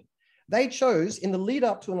distraction. They chose in the lead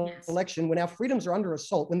up to an election when our freedoms are under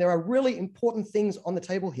assault, when there are really important things on the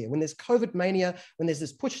table here, when there's COVID mania, when there's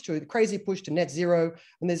this crazy push to net zero,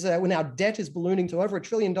 when our debt is ballooning to over $1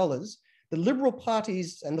 trillion, the Liberal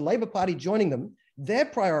parties and the Labor Party joining them, their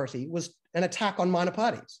priority was an attack on minor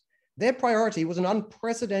parties. Their priority was an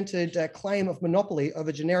unprecedented claim of monopoly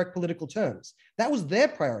over generic political terms. That was their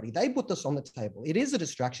priority. They put this on the table. It is a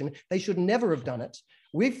distraction. They should never have done it.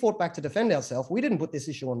 We've fought back to defend ourselves. We didn't put this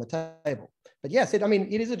issue on the table. But yes, it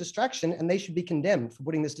is a distraction, and they should be condemned for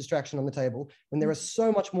putting this distraction on the table when there are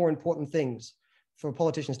so much more important things for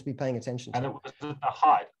politicians to be paying attention to. And it was at the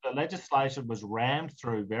height. The legislation was rammed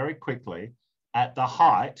through very quickly at the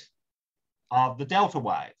height of the Delta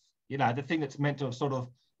wave. You know, the thing that's meant to have sort of,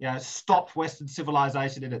 you know, stopped Western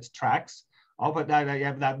civilization in its tracks. Oh, but no,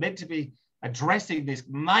 they're meant to be addressing this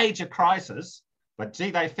major crisis. But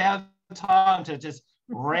gee, they found time to just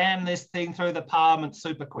ram this thing through the parliament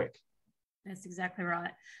super quick. That's exactly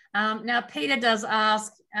right. Now, Peter does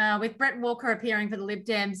ask, with Brett Walker appearing for the Lib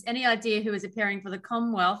Dems, any idea who is appearing for the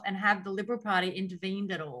Commonwealth, and have the Liberal Party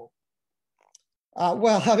intervened at all?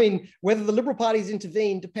 Well, I mean, whether the Liberal Party's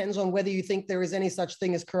intervened depends on whether you think there is any such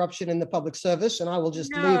thing as corruption in the public service. And I will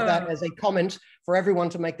just leave that as a comment for everyone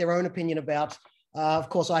to make their own opinion about. Of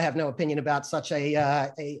course, I have no opinion about such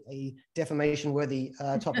a defamation-worthy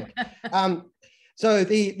topic. So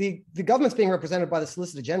the government's being represented by the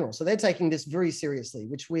Solicitor General. So they're taking this very seriously,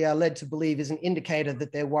 which we are led to believe is an indicator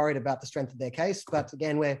that they're worried about the strength of their case. But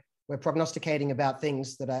again, we're prognosticating about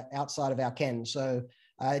things that are outside of our ken. So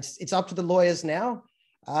it's up to the lawyers now,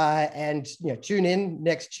 and tune in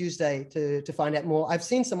next Tuesday to find out more. I've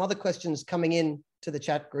seen some other questions coming in to the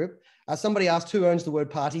chat group. Somebody asked who owns the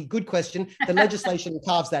word party. Good question. The legislation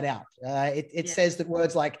carves that out. It says that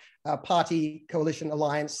words like party, coalition,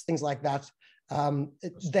 alliance, things like that,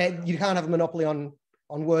 that you can't have a monopoly on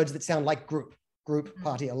words that sound like group,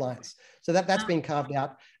 party, alliance. So that's been carved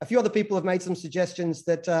out. A few other people have made some suggestions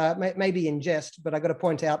that may be in jest, but I got to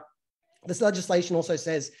point out, this legislation also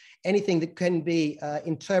says anything that can be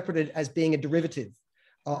interpreted as being a derivative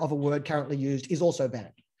of a word currently used is also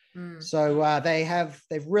banned. So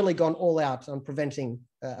they've really gone all out on preventing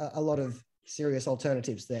a lot of serious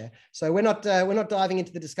alternatives there. So we're not diving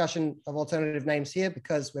into the discussion of alternative names here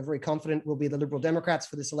because we're very confident we'll be the Liberal Democrats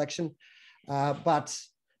for this election. But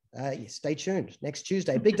stay tuned. Next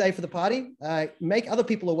Tuesday, big day for the party. Make other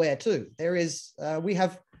people aware too. We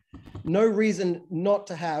have no reason not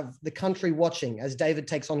to have the country watching as David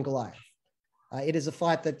takes on Goliath. It is a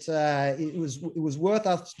fight that it was worth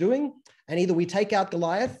us doing, and either we take out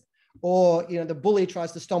Goliath or the bully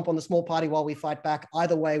tries to stomp on the small party while we fight back.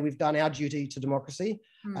 Either way, we've done our duty to democracy,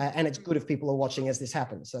 and it's good if people are watching as this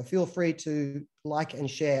happens. So feel free to like and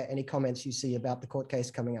share any comments you see about the court case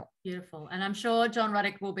coming up. Beautiful. And I'm sure John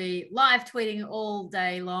Ruddick will be live tweeting all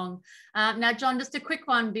day long. Now, John, just a quick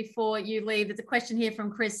one before you leave. There's a question here from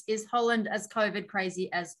Chris. Is Holland as COVID crazy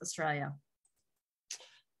as Australia?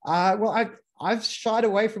 Well, I've shied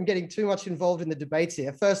away from getting too much involved in the debates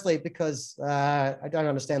here. Firstly, because I don't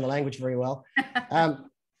understand the language very well,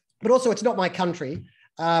 but also it's not my country.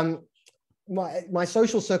 My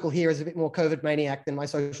social circle here is a bit more COVID maniac than my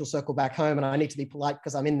social circle back home, and I need to be polite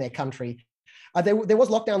because I'm in their country. There was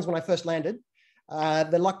lockdowns when I first landed.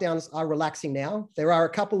 The lockdowns are relaxing now. There are a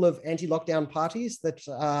couple of anti-lockdown parties that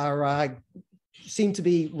seem to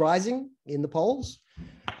be rising in the polls.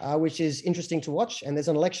 Which is interesting to watch. And there's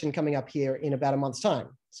an election coming up here in about a month's time.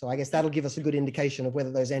 So I guess that'll give us a good indication of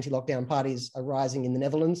whether those anti-lockdown parties are rising in the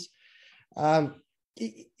Netherlands. A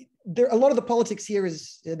lot of the politics here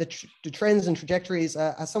is the trends and trajectories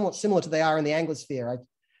are somewhat similar to they are in the Anglosphere.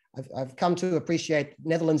 I've come to appreciate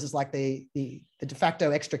Netherlands as like the de facto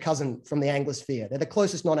extra cousin from the Anglosphere. They're the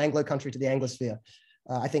closest non-Anglo country to the Anglosphere,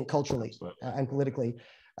 I think, culturally and politically.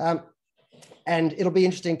 And it'll be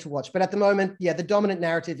interesting to watch. But at the moment, the dominant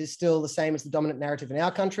narrative is still the same as the dominant narrative in our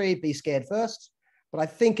country, be scared first. But I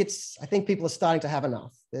think people are starting to have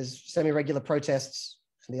enough. There's semi-regular protests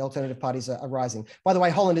and the alternative parties are rising. By the way,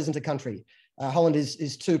 Holland isn't a country. Holland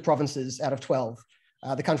is 2 provinces out of 12.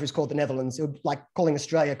 The country's called the Netherlands. It would like calling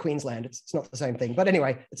Australia Queensland. It's not the same thing. But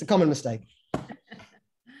anyway, it's a common mistake.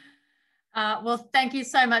 Well, thank you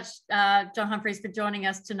so much, John Humphreys, for joining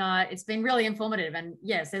us tonight. It's been really informative. And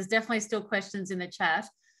yes, there's definitely still questions in the chat,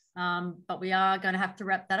 but we are going to have to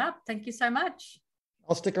wrap that up. Thank you so much.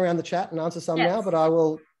 I'll stick around the chat and answer some now, but I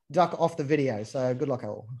will duck off the video. So good luck,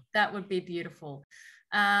 all. That would be beautiful.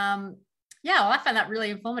 Well, I found that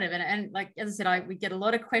really informative. And like, as I said, we get a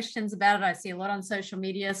lot of questions about it. I see a lot on social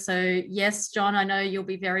media. So yes, John, I know you'll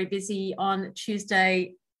be very busy on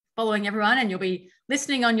Tuesday following everyone, and you'll be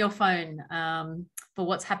listening on your phone for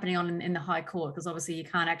what's happening in the High Court, because obviously you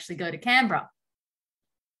can't actually go to Canberra.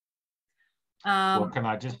 Well, can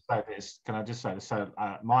I just say this? So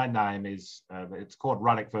my name is, it's called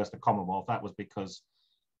Ruddick versus the Commonwealth. That was because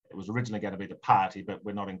it was originally going to be the party, but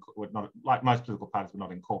we're not like most political parties, we're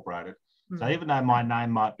not incorporated. So even though my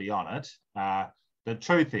name might be on it, the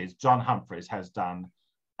truth is John Humphreys has done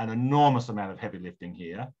an enormous amount of heavy lifting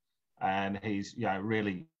here. And he's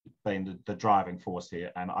really been the driving force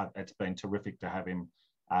here, and it's been terrific to have him,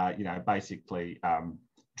 basically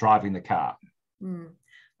driving the car.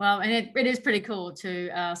 Well, and it is pretty cool to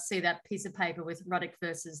see that piece of paper with Ruddick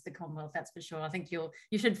versus the Commonwealth. That's for sure. I think you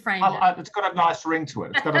should frame it. It's got a nice ring to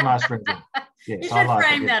it. It's got a nice ring to it. Yes, you should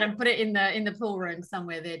frame that and put it in the pool room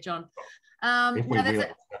somewhere there, John.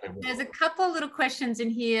 There's a couple little questions in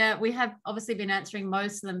here. We have obviously been answering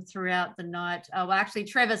most of them throughout the night. Well, actually,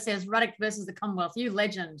 Trevor says Ruddick versus the Commonwealth. You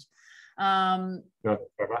legend. And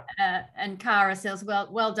Cara says,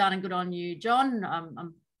 well done and good on you, John.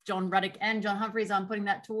 I'm John Ruddick and John Humphreys. I'm putting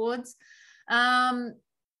that towards.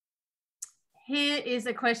 Here is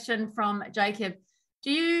a question from Jacob. Do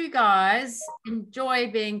you guys enjoy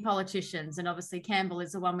being politicians? And obviously Campbell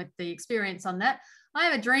is the one with the experience on that. I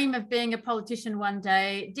have a dream of being a politician one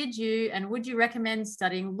day. Did you, and would you recommend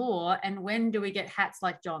studying law? And when do we get hats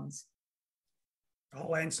like John's?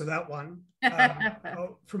 I'll answer that one.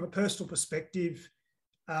 From a personal perspective,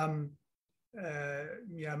 my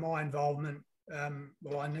involvement, I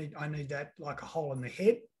need that like a hole in the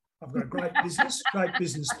head. I've got a great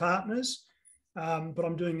business partners, but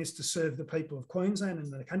I'm doing this to serve the people of Queensland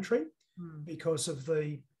and the country because of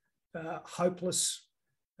the hopeless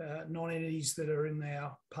non-entities that are in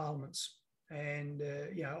our parliaments. And,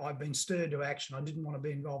 I've been stirred to action. I didn't want to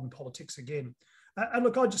be involved in politics again. And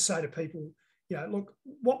look, I just say to people, look,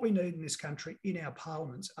 what we need in this country, in our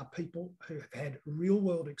parliaments, are people who have had real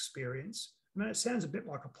world experience. I mean, it sounds a bit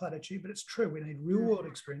like a platitude, but it's true. We need real world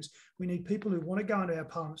experience. We need people who want to go into our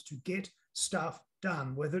parliaments to get stuff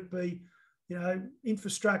done, whether it be,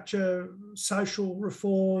 infrastructure, social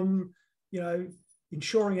reform,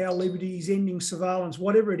 ensuring our liberties, ending surveillance,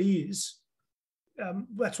 whatever it is.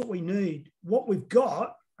 that's what we need. What we've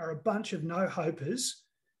got are a bunch of no-hopers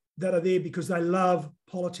that are there because they love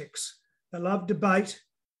politics. They love debate.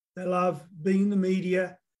 They love being in the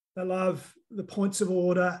media. They love the points of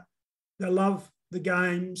order. They love the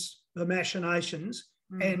games, the machinations.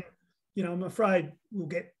 And, you know, I'm afraid we'll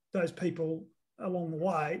get those people along the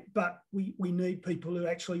way, but we need people who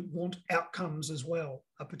actually want outcomes as well,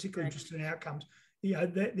 are particularly interested in outcomes. You know,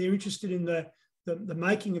 they're interested in the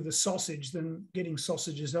making of the sausage than getting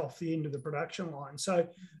sausages off the end of the production line. So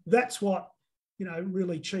that's what, you know,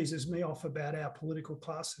 really cheeses me off about our political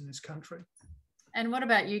class in this country. And what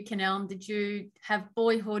about you, Kenelm? Did you have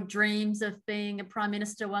boyhood dreams of being a Prime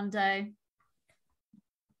Minister one day?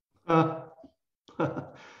 Well,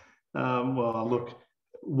 look,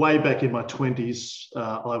 way back in my 20s,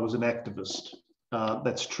 I was an activist.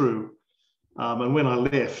 That's true. And when I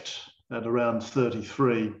left at around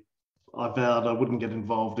 33, I vowed I wouldn't get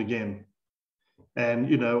involved again. And,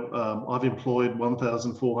 you know, I've employed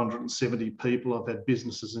 1,470 people. I've had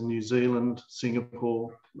businesses in New Zealand,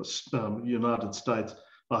 Singapore, United States.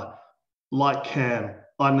 But like Cam,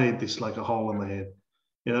 I need this like a hole in the head.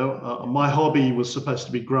 You know, my hobby was supposed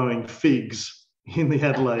to be growing figs in the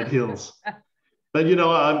Adelaide Hills. But, you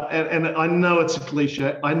know, and I know it's a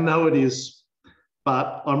cliche. I know it is.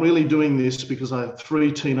 But I'm really doing this because I have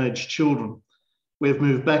 3 teenage children. We've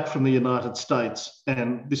moved back from the United States,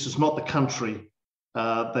 and this is not the country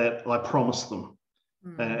that I promised them.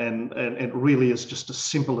 And it really is just as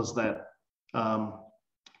simple as that.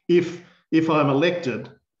 If I'm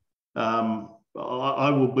elected, I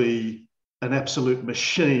will be an absolute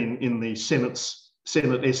machine in the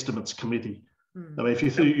Senate Estimates Committee. I mean, if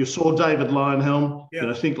you saw David Lionhelm, you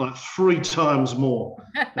know, think like 3 times more.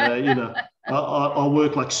 You know, I'll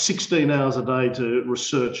work like 16 hours a day to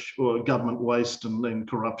research government waste and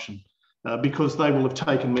corruption. Because they will have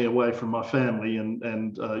taken me away from my family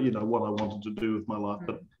and you know, what I wanted to do with my life,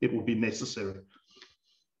 but it will be necessary.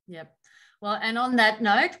 Yep. Well, and on that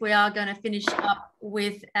note, we are going to finish up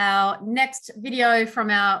with our next video from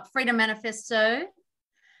our Freedom Manifesto.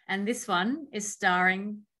 And this one is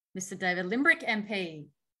starring Mr. David Limbrick, MP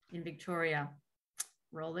in Victoria.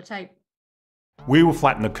 Roll the tape. We will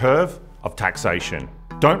flatten the curve of taxation.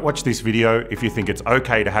 Don't watch this video if you think it's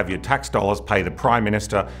okay to have your tax dollars pay the Prime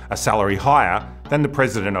Minister a salary higher than the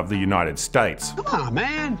President of the United States. Come on,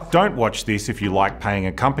 man. Don't watch this if you like paying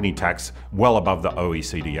a company tax well above the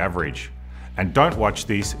OECD average. And don't watch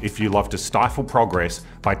this if you love to stifle progress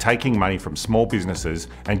by taking money from small businesses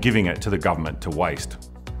and giving it to the government to waste.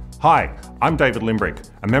 Hi, I'm David Limbrick,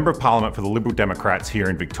 a Member of Parliament for the Liberal Democrats here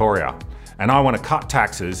in Victoria. And I want to cut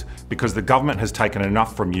taxes because the government has taken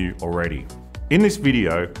enough from you already. In this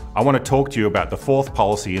video, I want to talk to you about the 4th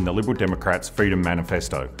policy in the Liberal Democrats' Freedom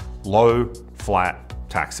Manifesto: low, flat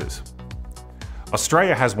taxes.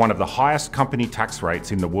 Australia has one of the highest company tax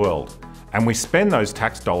rates in the world, and we spend those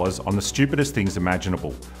tax dollars on the stupidest things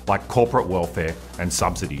imaginable, like corporate welfare and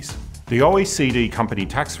subsidies. The OECD company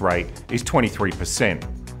tax rate is 23%.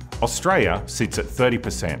 Australia sits at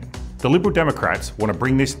 30%. The Liberal Democrats want to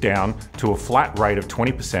bring this down to a flat rate of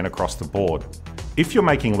 20% across the board. If you're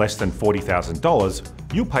making less than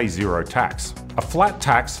 $40,000, you'll pay 0 tax. A flat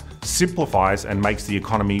tax simplifies and makes the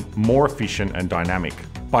economy more efficient and dynamic.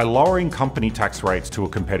 By lowering company tax rates to a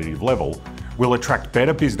competitive level, we'll attract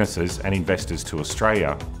better businesses and investors to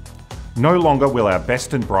Australia. No longer will our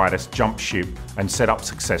best and brightest jump ship and set up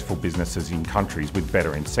successful businesses in countries with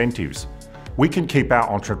better incentives. We can keep our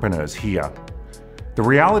entrepreneurs here. The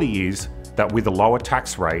reality is that with a lower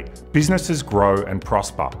tax rate, businesses grow and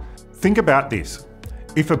prosper. Think about this.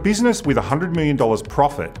 If a business with $100 million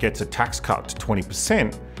profit gets a tax cut to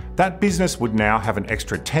 20%, that business would now have an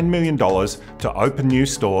extra $10 million to open new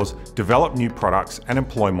stores, develop new products, and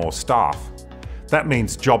employ more staff. That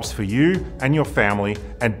means jobs for you and your family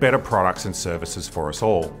and better products and services for us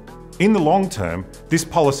all. In the long term, this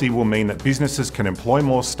policy will mean that businesses can employ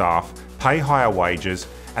more staff, pay higher wages,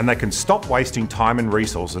 and they can stop wasting time and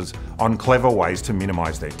resources on clever ways to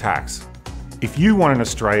minimise their tax. If you want an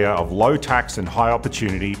Australia of low tax and high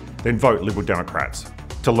opportunity, then vote Liberal Democrats.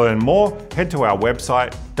 To learn more, head to our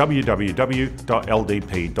website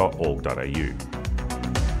www.ldp.org.au.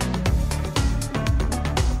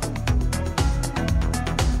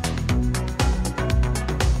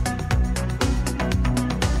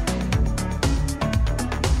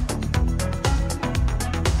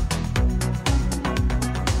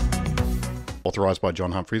 Authorised by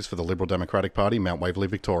John Humphreys for the Liberal Democratic Party, Mount Waverley,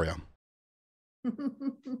 Victoria. I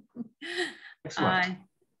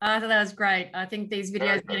thought that was great. I think these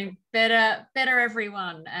videos are getting better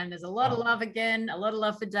everyone. And there's a lot of love again, a lot of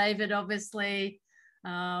love for David, obviously.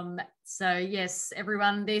 So yes,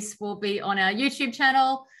 everyone, this will be on our YouTube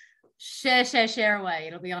channel. Share away.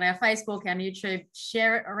 It'll be on our Facebook and YouTube.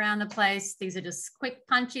 Share it around the place. These are just quick,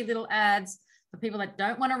 punchy little ads for people that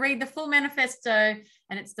don't want to read the full manifesto.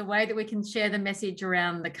 And it's the way that we can share the message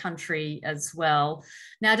around the country as well.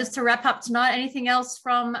 Now, just to wrap up tonight, anything else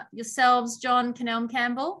from yourselves, John, Canelm,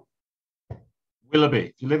 Campbell? Willoughby,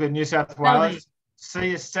 if you live in New South Wales, see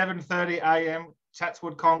you 7:30 a.m.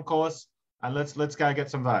 Chatswood Concourse, and let's go get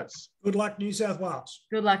some votes. Good luck, New South Wales.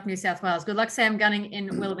 Good luck, New South Wales. Good luck, Sam Gunning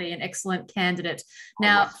in Willoughby, an excellent candidate.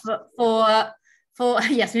 Now, for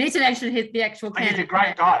yes, we need to mention the actual candidate. He's a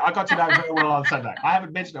great guy. I got to know him very well on Sunday. I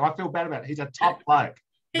haven't mentioned him. I feel bad about it. He's a top bloke.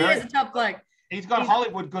 He is a top bloke. He's got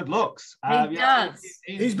Hollywood good looks. He does.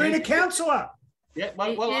 He's been a councillor. Yeah,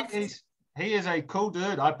 well, he is a cool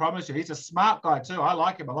dude, I promise you. He's a smart guy too. I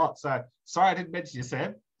like him a lot. So sorry I didn't mention you,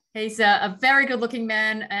 Sam. He's a very good looking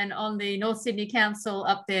man and on the North Sydney Council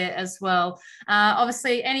up there as well.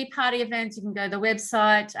 Obviously, any party events, you can go to the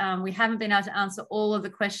website. We haven't been able to answer all of the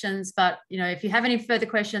questions, but if you have any further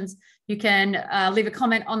questions, you can leave a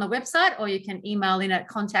comment on the website or you can email in at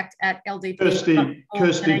contact@ldp.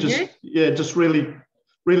 Kirsty, just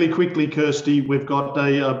really quickly, Kirsty, we've got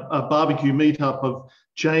a barbecue meetup of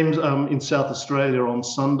James in South Australia on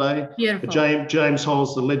Sunday. Beautiful. James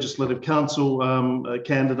holds the Legislative Council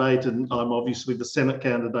candidate, and I'm obviously the Senate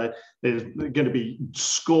candidate. There's going to be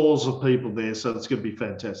scores of people there, so it's going to be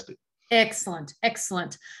fantastic. Excellent.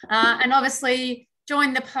 And obviously,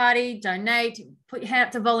 join the party, donate, put your hand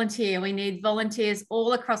up to volunteer. We need volunteers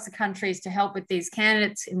all across the countries to help with these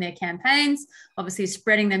candidates in their campaigns, obviously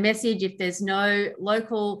spreading the message. If there's no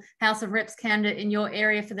local House of Reps candidate in your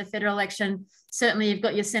area for the federal election, certainly you've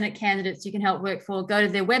got your Senate candidates you can help work for. Go to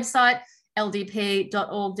their website,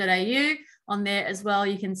 ldp.org.au. On there as well,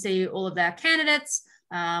 you can see all of our candidates.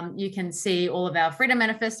 You can see all of our Freedom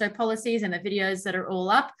Manifesto policies and the videos that are all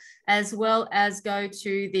up, as well as go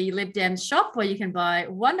to the Lib Dems shop where you can buy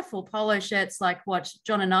wonderful polo shirts like what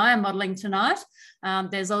John and I are modelling tonight.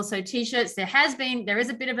 There's also T-shirts. There is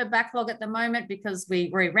a bit of a backlog at the moment because we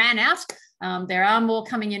ran out. There are more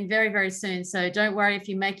coming in very, very soon. So don't worry if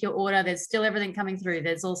you make your order. There's still everything coming through.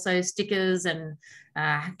 There's also stickers and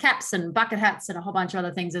caps and bucket hats and a whole bunch of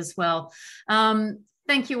other things as well.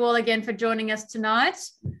 Thank you all again for joining us tonight.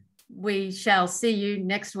 We shall see you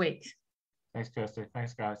next week. Thanks, Kirsty.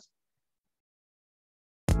 Thanks, guys.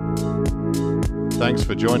 Thanks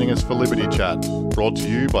for joining us for Liberty Chat, brought to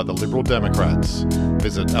you by the Liberal Democrats.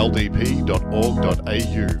 Visit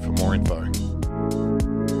ldp.org.au for more info.